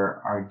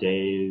 There are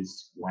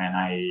days when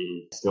I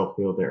still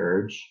feel the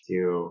urge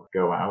to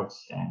go out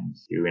and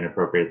do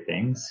inappropriate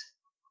things.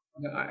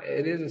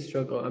 It is a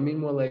struggle. I mean,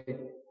 more like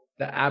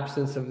the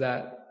absence of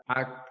that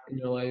act in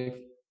your life.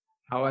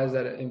 How has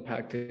that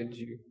impacted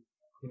you?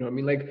 You know what I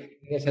mean? Like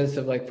in a sense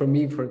of like, for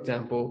me, for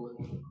example,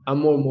 I'm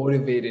more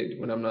motivated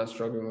when I'm not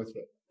struggling with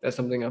it. That's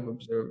something I've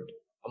observed.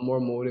 I'm more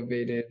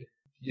motivated.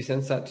 You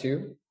sense that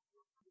too?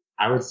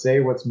 I would say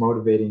what's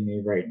motivating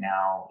me right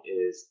now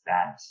is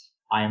that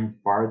I'm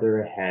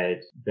farther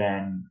ahead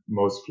than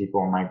most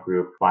people in my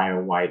group by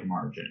a wide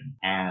margin.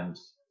 And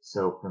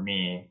so for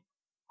me,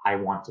 I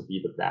want to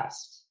be the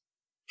best.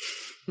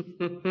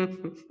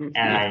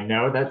 And I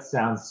know that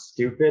sounds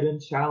stupid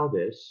and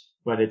childish,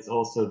 but it's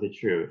also the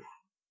truth.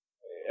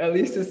 At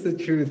least it's the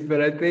truth,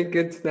 but I think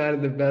it's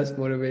not the best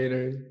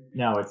motivator.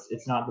 No,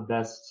 it's not the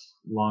best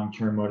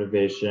long-term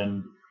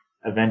motivation.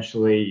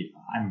 Eventually,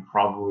 I'm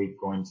probably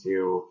going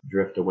to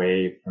drift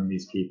away from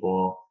these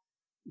people.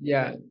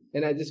 Yeah.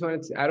 And I just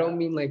wanted to, I don't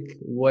mean like,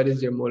 what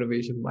is your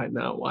motivation by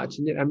not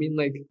watching it? I mean,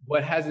 like,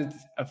 what has its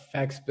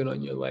effects been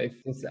on your life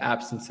since the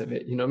absence of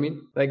it? You know what I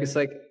mean? Like, it's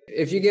like,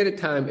 if you get a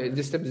time,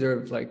 just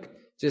observe, like,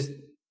 just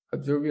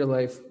observe your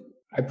life.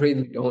 I pray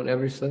that you don't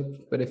ever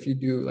slip, but if you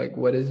do, like,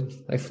 what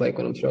is life like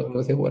when I'm struggling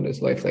with it? What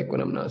is life like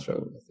when I'm not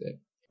struggling with it?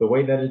 The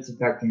way that it's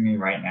affecting me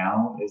right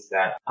now is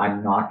that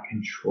I'm not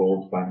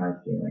controlled by my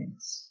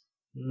feelings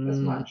as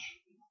much.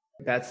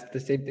 That's the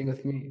same thing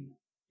with me.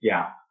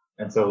 Yeah.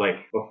 And so like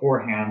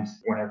beforehand,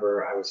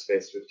 whenever I was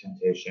faced with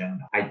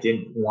temptation, I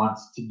didn't want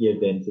to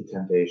give in to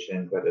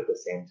temptation, but at the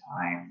same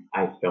time,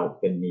 I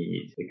felt the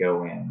need to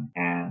go in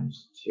and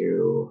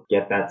to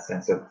get that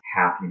sense of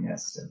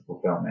happiness and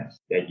fulfillment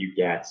that you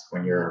get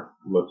when you're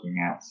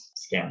looking at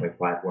scantily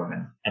clad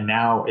women. And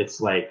now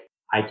it's like,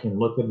 I can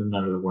look at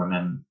another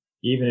woman,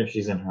 even if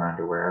she's in her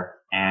underwear,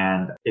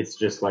 and it's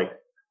just like,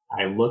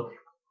 I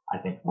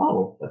think,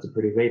 oh, that's a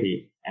pretty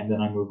lady. And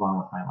then I move on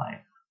with my life.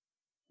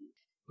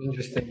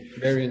 Interesting.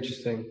 Very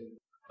interesting.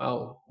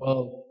 Wow.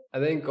 Well, I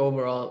think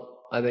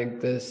overall, I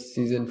think this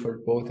season for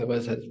both of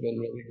us has been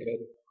really good.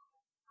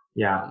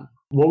 Yeah.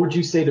 What would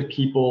you say to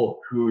people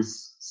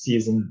whose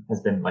season has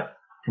been like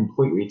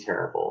completely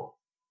terrible?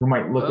 Who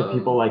might look at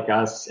people like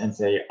us and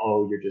say,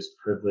 oh, you're just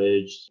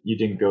privileged. You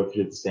didn't go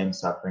through the same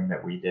suffering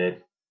that we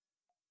did.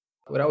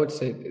 What I would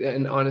say,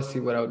 and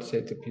honestly, what I would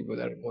say to people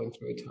that are going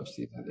through a tough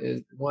season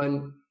is,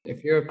 one,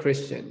 if you're a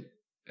Christian,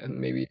 and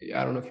maybe,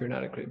 I don't know if you're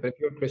not a Christian, but if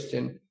you're a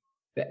Christian,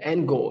 the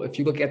end goal, if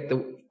you look at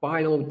the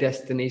final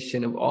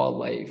destination of all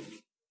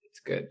life, it's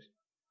good.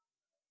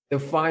 The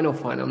final,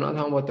 I'm not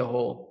talking about the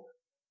whole.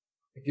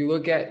 If you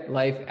look at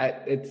life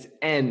at its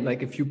end,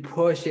 like if you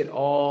push it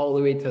all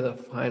the way to the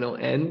final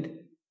end,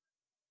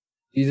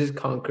 Jesus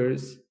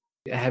conquers,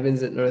 the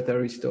heavens and earth are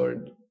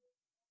restored.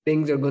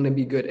 Things are going to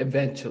be good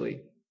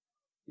eventually.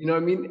 You know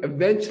what I mean?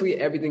 Eventually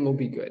everything will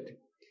be good.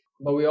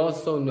 But we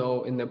also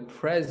know in the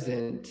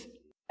present,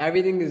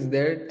 everything is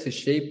there to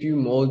shape you,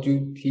 mold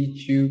you,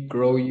 teach you,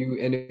 grow you.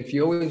 And if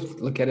you always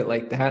look at it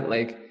like that,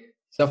 like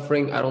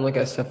suffering, I don't look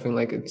at suffering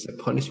like it's a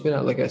punishment.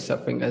 I look at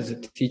suffering as a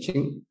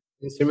teaching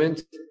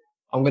instrument.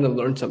 I'm going to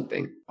learn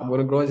something. I'm going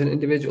to grow as an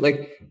individual.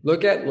 Like,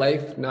 look at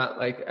life not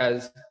like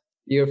as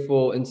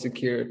fearful,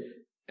 insecure,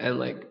 and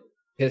like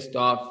pissed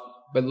off,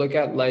 but look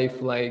at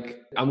life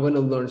like, I'm going to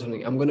learn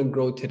something. I'm going to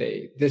grow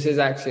today. This is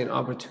actually an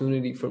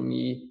opportunity for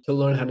me to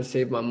learn how to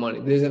save my money.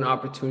 This is an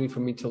opportunity for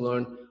me to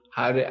learn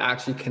how to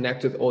actually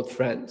connect with old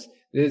friends.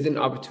 This is an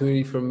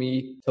opportunity for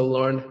me to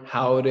learn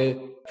how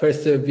to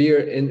persevere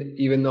in,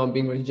 even though I'm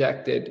being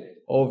rejected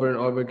over and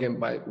over again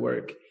by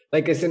work.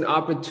 Like, it's an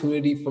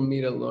opportunity for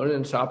me to learn,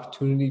 and it's an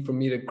opportunity for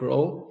me to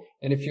grow.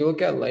 And if you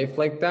look at life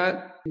like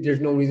that, there's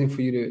no reason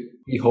for you to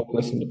be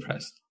hopeless and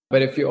depressed.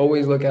 But if you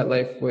always look at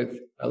life with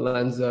a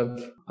lens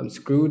of, I'm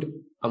screwed,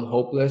 I'm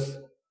hopeless,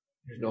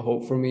 there's no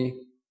hope for me,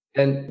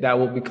 then that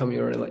will become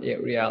your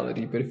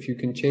reality. But if you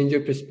can change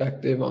your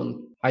perspective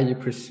on how you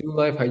pursue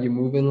life, how you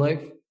move in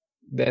life,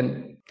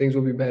 then things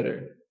will be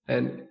better,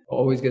 and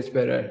always gets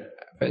better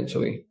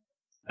eventually.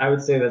 I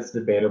would say that's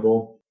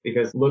debatable,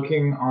 because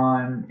looking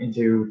on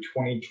into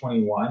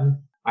 2021,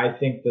 I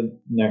think the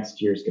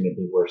next year is going to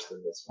be worse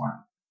than this one.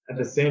 At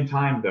the same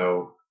time,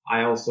 though,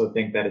 I also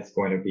think that it's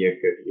going to be a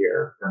good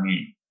year for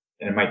me.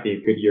 And it might be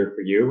a good year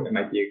for you. It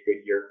might be a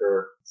good year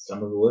for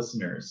some of the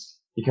listeners,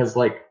 because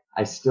like,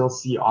 I still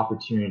see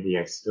opportunity.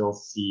 I still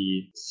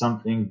see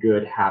something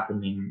good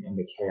happening in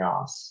the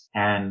chaos.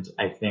 And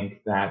I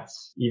think that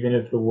even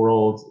if the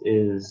world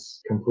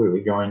is completely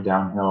going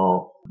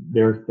downhill,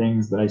 there are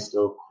things that I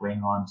still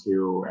cling on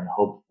to and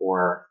hope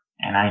for.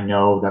 And I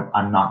know that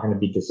I'm not going to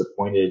be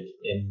disappointed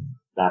in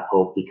that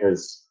hope,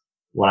 because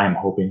what I'm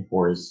hoping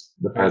for is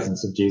the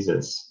presence of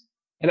Jesus.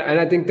 And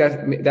I think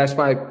that's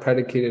why I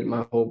predicated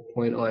my whole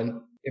point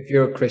on, if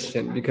you're a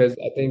Christian, because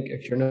I think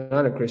if you're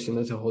not a Christian,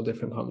 that's a whole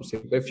different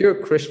conversation. But if you're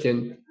a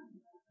Christian,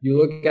 you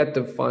look at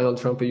the final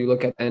trumpet, you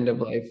look at the end of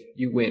life,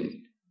 you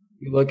win.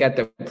 You look at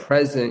the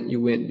present,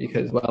 you win,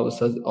 because the Bible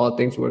says all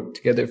things work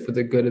together for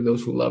the good of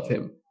those who love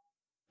him.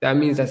 That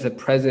means that's a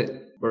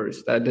present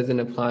verse. That doesn't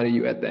apply to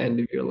you at the end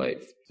of your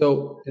life.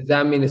 So does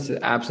that mean it's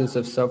the absence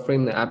of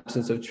suffering, the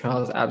absence of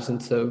trials,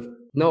 absence of...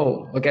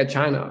 No, look at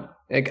China.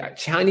 Like,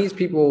 Chinese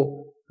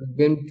people have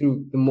been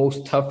through the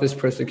most toughest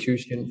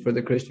persecution for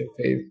the Christian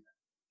faith.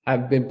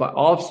 have been, but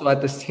also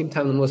at the same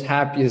time, the most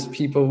happiest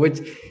people, which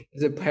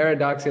is a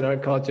paradox in our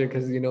culture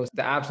because,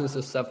 the absence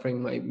of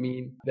suffering might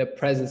mean the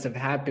presence of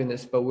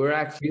happiness. But we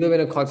live in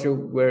a culture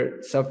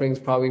where suffering is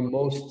probably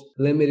most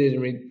limited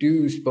and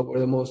reduced, but we're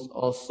the most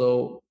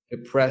also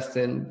depressed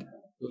and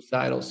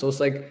suicidal. So it's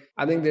like,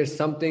 I think there's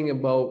something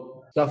about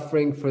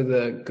suffering for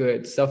the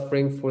good,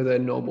 suffering for the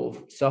noble,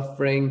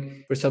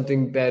 suffering for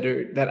something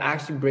better that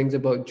actually brings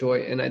about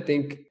joy. And I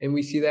think, and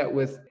we see that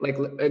with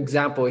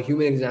a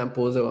human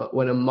example is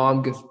when a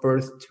mom gives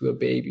birth to a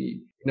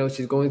baby,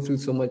 she's going through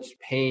so much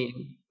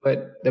pain,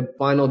 but the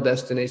final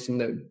destination,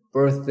 the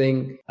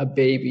birthing a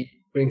baby,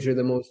 brings her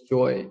the most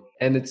joy.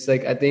 And it's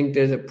like, I think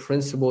there's a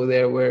principle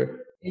there where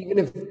even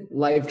if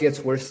life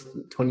gets worse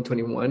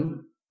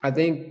 2021, I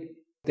think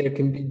there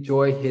can be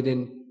joy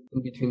hidden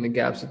in between the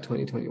gaps of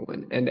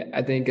 2021. And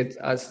I think it's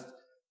us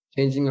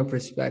changing our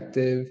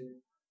perspective,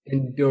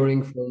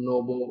 enduring for a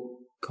noble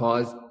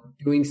cause,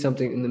 doing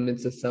something in the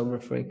midst of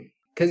suffering.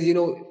 Because,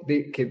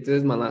 this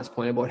is my last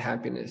point about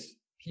happiness.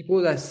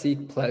 People that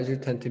seek pleasure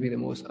tend to be the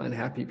most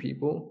unhappy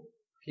people.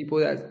 People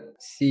that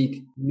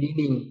seek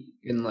meaning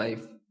in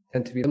life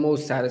tend to be the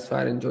most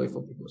satisfied and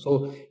joyful people.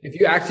 So if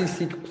you actually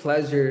seek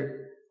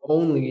pleasure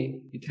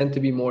only, you tend to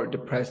be more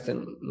depressed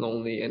and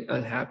lonely and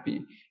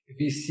unhappy. If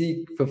you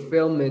seek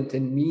fulfillment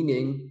and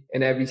meaning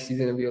in every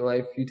season of your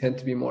life, you tend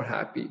to be more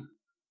happy.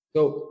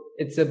 So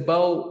it's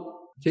about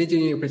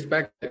changing your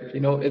perspective.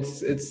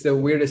 It's the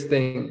weirdest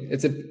thing.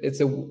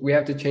 We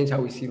have to change how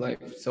we see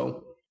life.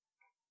 So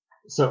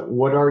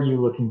what are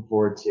you looking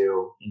forward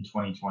to in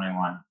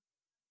 2021?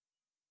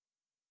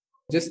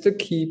 Just to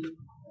keep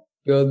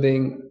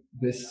building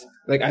this,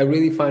 I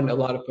really find a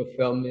lot of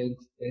fulfillment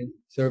in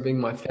serving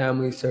my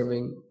family,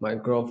 serving my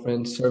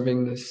girlfriend,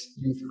 serving this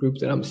youth group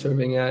that I'm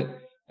serving at.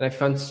 And I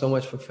found so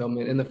much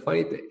fulfillment. And the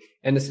funny thing,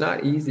 and it's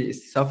not easy,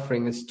 it's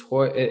suffering, it's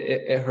toil,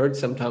 it hurts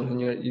sometimes when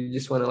you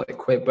just want to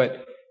quit.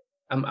 But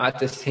I'm at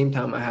the same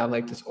time, I have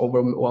this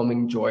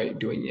overwhelming joy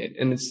doing it.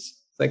 And it's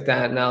like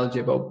that analogy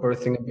about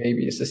birthing a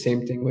baby. It's the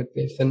same thing with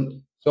this.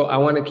 And so I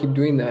want to keep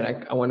doing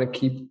that. I want to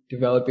keep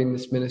developing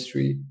this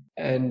ministry.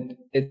 And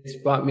it's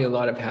brought me a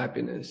lot of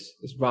happiness.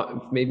 It's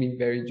made me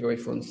very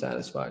joyful and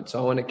satisfied. So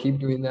I want to keep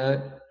doing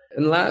that.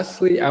 And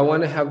lastly, I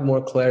want to have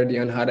more clarity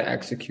on how to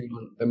execute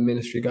on the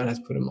ministry God has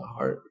put in my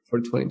heart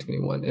for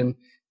 2021 and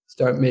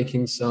start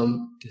making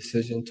some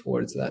decision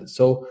towards that.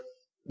 So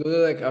those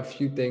are a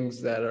few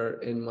things that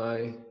are in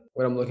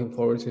what I'm looking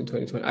forward to in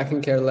 2020. I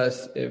can care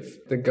less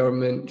if the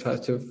government tries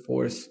to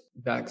force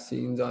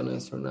vaccines on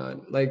us or not.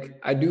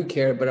 I do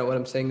care, but what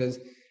I'm saying is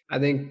I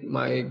think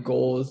my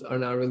goals are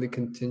not really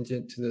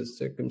contingent to the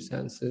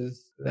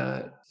circumstances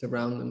that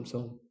surround them.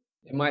 So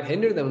it might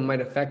hinder them, it might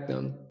affect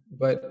them,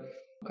 but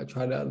I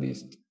try to at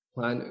least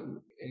plan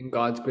in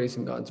God's grace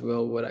and God's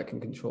will what I can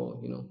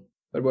control,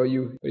 What about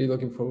you? What are you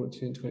looking forward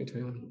to in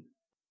 2021?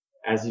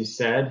 As you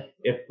said,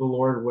 if the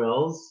Lord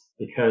wills,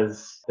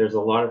 because there's a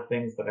lot of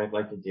things that I'd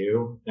like to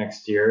do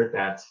next year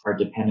that are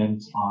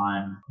dependent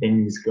on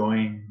things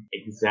going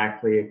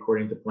exactly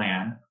according to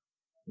plan.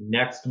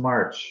 Next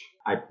March,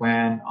 I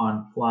plan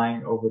on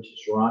flying over to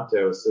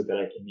Toronto so that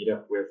I can meet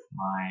up with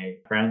my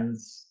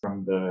friends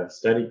from the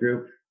study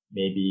group,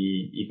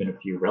 maybe even a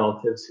few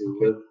relatives who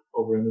live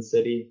over in the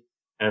city.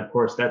 And of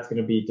course, that's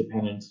going to be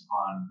dependent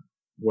on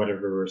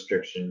whatever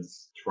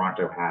restrictions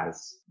Toronto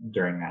has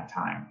during that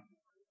time.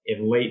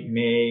 In late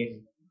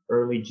May,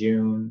 early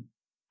June,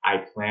 I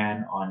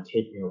plan on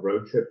taking a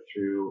road trip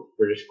through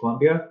British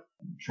Columbia,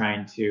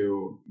 trying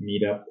to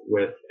meet up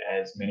with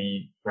as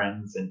many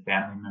friends and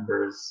family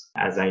members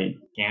as I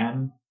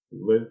can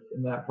who live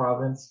in that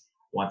province.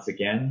 Once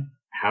again,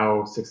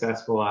 how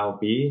successful I'll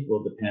be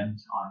will depend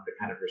on the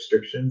kind of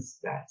restrictions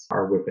that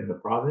are within the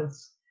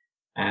province.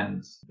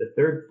 And the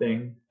third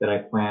thing that I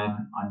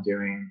plan on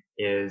doing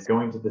is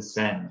going to the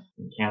Send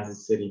in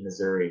Kansas City,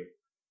 Missouri.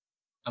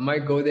 I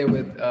might go there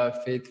with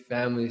Faith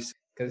Families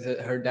because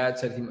her dad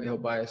said he'll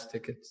buy us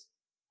tickets.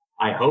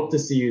 I hope to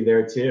see you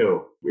there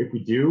too. If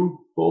we do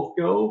both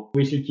go,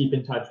 we should keep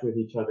in touch with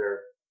each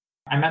other.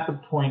 I'm at the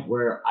point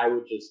where I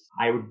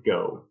would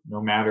go no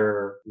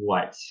matter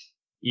what.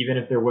 Even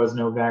if there was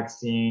no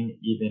vaccine,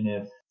 even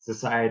if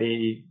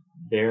society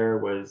there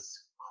was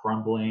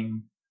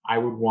crumbling, I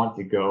would want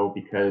to go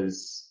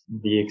because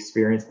the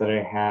experience that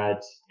I had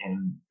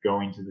in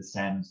going to the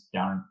Send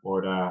down in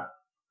Florida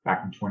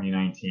back in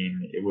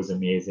 2019, it was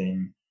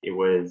amazing. It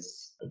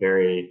was a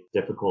very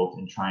difficult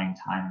and trying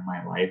time in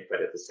my life,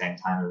 but at the same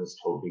time, it was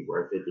totally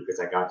worth it because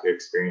I got to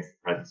experience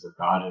the presence of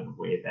God in a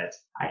way that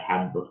I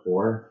hadn't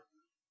before.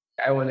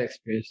 I want to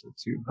experience it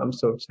too. I'm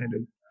so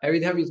excited. Every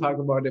time you talk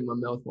about it, my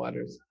mouth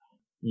waters.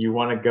 You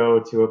want to go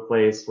to a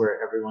place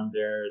where everyone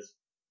there is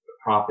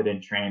a prophet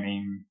in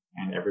training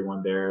and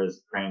everyone there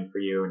is praying for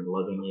you and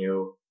loving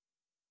you.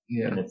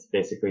 Yeah. And it's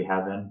basically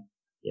heaven.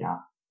 Yeah.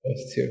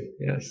 Us too.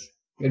 Yes.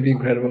 It'd be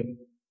incredible.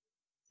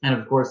 And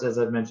of course, as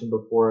I've mentioned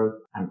before,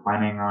 I'm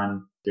planning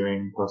on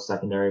doing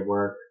post-secondary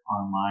work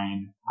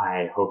online.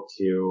 I hope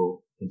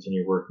to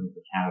continue working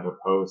for Canada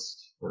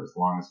Post for as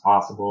long as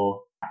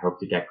possible. I hope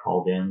to get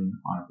called in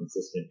on a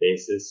consistent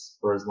basis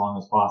for as long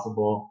as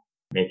possible,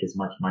 make as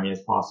much money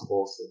as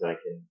possible so that I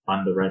can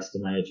fund the rest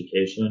of my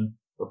education.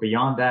 But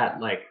beyond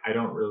that, I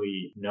don't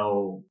really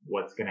know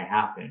what's going to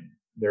happen.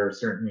 There are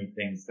certainly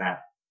things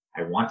that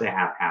I want to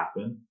have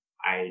happen.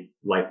 I'd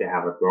like to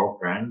have a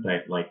girlfriend.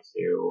 I'd like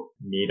to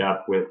meet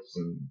up with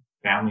some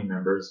family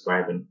members who I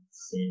haven't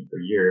seen for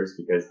years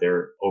because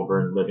they're over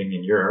and living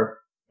in Europe.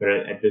 But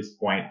at this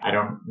point, I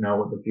don't know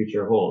what the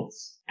future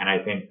holds. And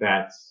I think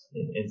that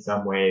in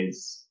some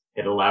ways,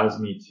 it allows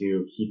me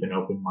to keep an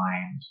open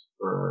mind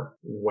for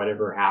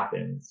whatever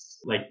happens.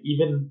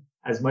 Even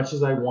as much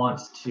as I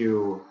want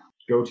to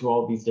go to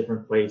all these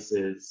different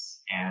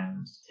places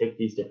and take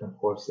these different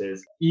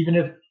courses, even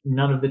if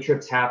none of the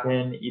trips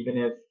happen, even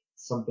if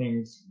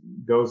something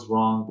goes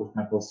wrong with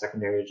my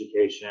post-secondary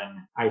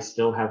education, I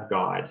still have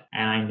God.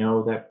 And I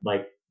know that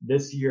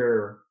this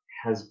year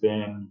has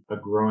been a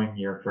growing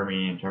year for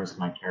me in terms of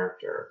my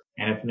character.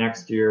 And if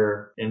next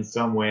year in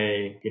some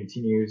way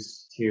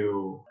continues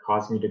to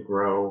cause me to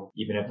grow,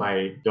 even if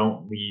I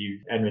don't leave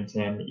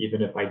Edmonton,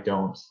 even if I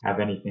don't have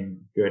anything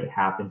good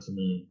happen to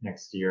me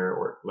next year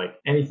or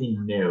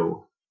anything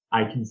new,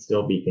 I can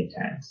still be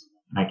content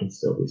and I can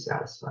still be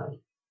satisfied.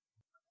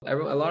 A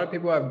lot of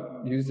people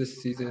have used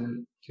this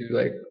season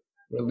to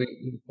really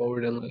move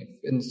forward in life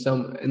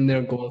in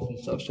their goals and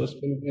stuff. So it's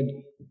been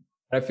good.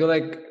 I feel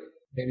like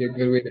maybe a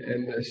good way to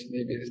end this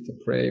maybe is to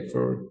pray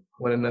for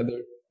one another.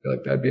 I feel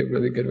like that'd be a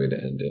really good way to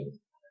end it.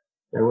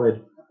 I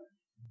would.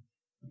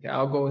 Okay,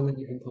 I'll go and then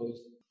you can close.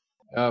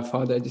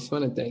 Father, I just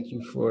want to thank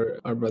you for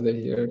our brother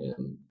here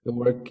and the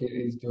work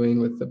he's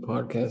doing with the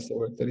podcast, the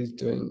work that he's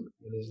doing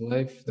in his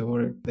life, the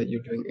work that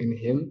you're doing in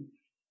him.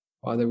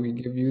 Father, we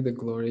give you the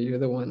glory. You're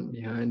the one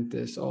behind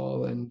this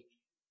all, and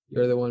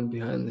you're the one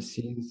behind the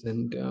scenes.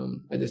 And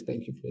I just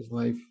thank you for his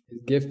life,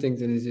 his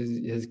giftings, and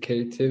his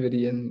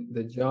creativity, and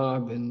the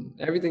job, and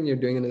everything you're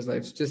doing in his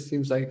life. It just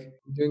seems like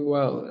you're doing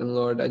well. And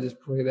Lord, I just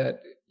pray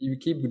that you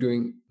keep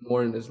doing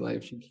more in his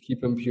life. You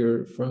keep him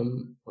pure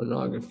from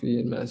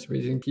pornography and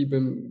masturbation. Keep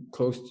him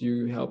close to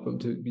you. Help him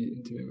to be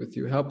intimate with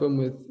you. Help him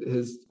with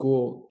his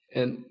school,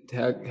 and to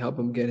help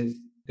him get his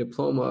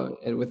diploma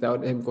and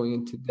without him going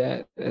into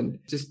debt, and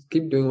just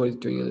keep doing what he's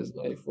doing in his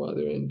life,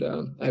 Father. And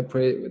I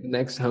pray the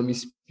next time we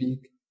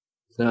speak,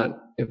 it's not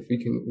if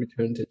we can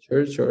return to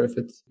church or if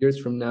it's years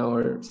from now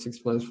or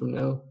 6 months from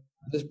now.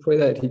 I just pray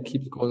that he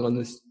keeps going on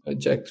this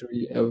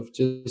trajectory of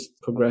just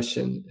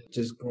progression,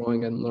 just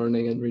growing and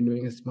learning and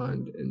renewing his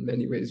mind in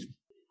many ways.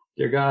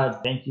 Dear God,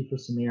 thank you for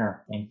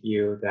Samir. Thank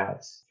you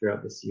that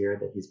throughout this year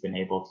that he's been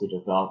able to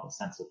develop a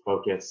sense of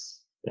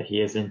focus, that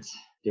he isn't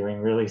doing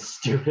really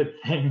stupid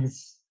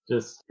things,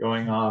 just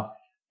going off,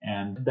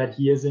 and that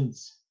he isn't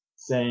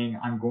saying,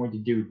 I'm going to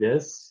do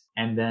this,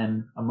 and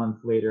then a month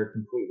later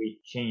completely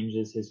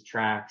changes his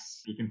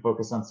tracks. He can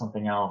focus on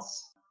something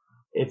else.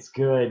 It's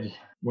good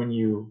when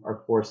you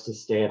are forced to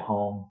stay at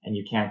home and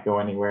you can't go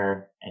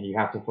anywhere and you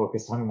have to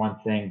focus on one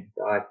thing.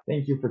 God,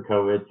 thank you for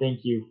COVID. Thank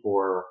you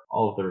for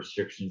all of the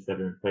restrictions that have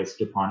been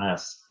placed upon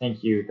us.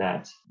 Thank you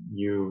that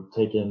you've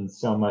taken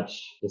so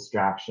much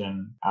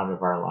distraction out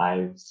of our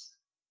lives.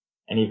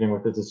 And even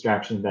with the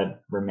distraction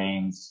that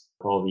remains,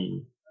 all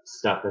the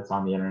stuff that's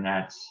on the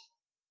internet,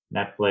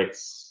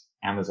 Netflix,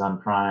 Amazon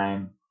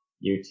Prime,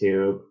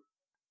 YouTube,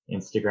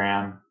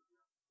 Instagram,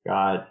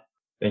 God,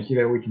 thank you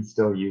that we can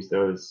still use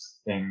those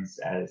things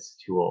as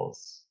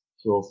tools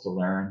to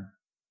learn,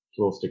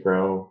 tools to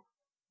grow.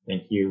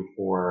 Thank you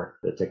for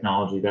the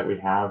technology that we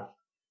have.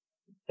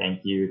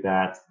 Thank you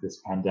that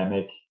this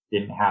pandemic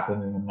didn't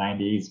happen in the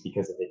 90s,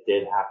 because if it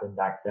did happen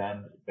back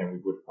then we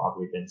would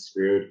probably been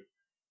screwed.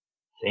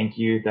 Thank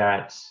you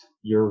that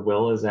your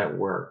will is at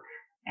work,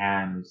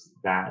 and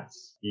that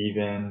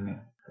even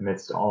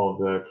amidst all of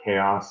the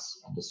chaos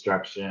and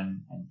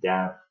destruction and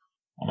death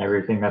and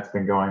everything that's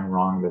been going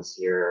wrong this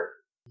year,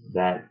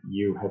 that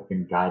you have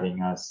been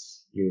guiding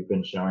us, you've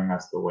been showing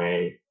us the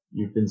way,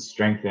 you've been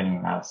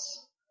strengthening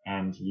us,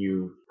 and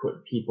you've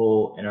put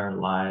people in our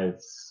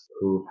lives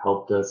who've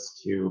helped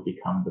us to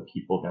become the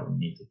people that we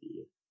need to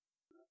be.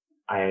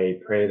 I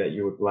pray that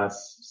you would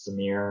bless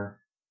Samir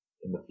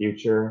in the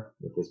future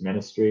with his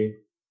ministry,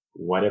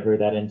 whatever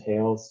that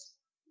entails.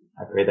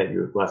 I pray that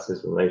you would bless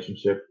his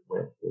relationship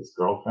with his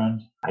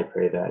girlfriend. I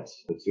pray that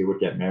the two would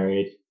get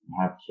married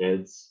and have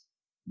kids,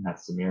 and that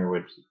Samir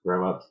would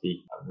grow up to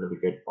be a really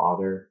good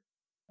father.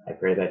 I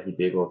pray that he'd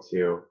be able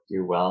to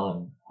do well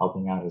in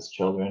helping out his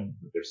children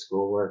with their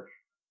schoolwork.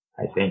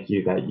 I thank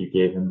you that you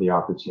gave him the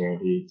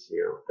opportunity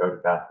to go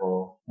to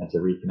Bethel and to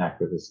reconnect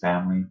with his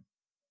family.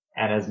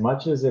 And as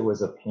much as it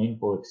was a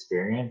painful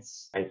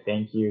experience, I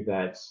thank you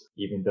that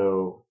even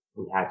though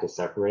we had to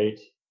separate,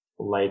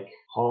 like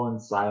Paul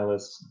and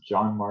Silas,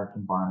 John Mark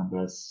and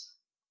Barnabas,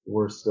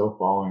 we're still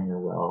following your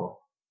will.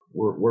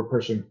 We're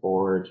pushing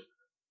forward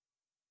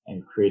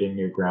and creating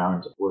new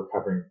ground. We're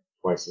covering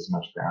twice as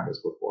much ground as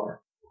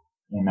before.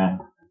 Amen.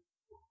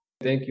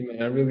 Thank you,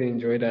 man. I really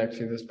enjoyed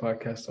actually this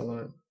podcast a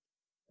lot.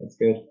 That's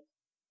good.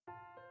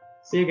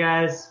 See you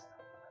guys.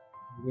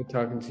 Good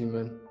talking to you,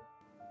 man.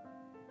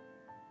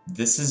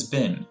 This has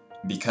been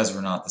Because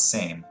We're Not the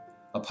Same,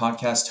 a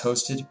podcast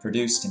hosted,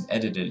 produced, and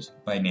edited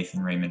by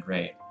Nathan Raymond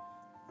Ray,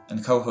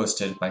 and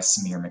co-hosted by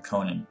Samir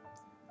McConan.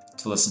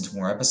 To listen to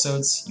more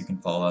episodes, you can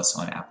follow us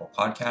on Apple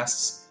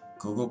Podcasts,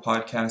 Google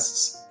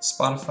Podcasts,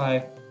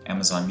 Spotify,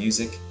 Amazon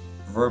Music,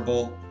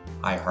 Verbal,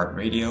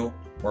 iHeartRadio,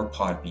 or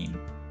Podbean.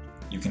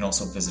 You can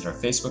also visit our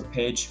Facebook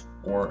page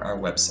or our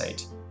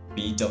website,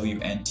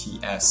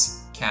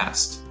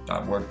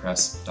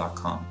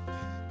 bwntscast.wordpress.com.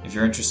 If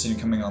you're interested in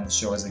coming on the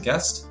show as a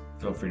guest,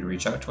 feel free to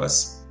reach out to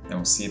us, and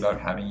we'll see about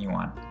having you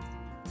on.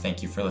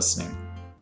 Thank you for listening.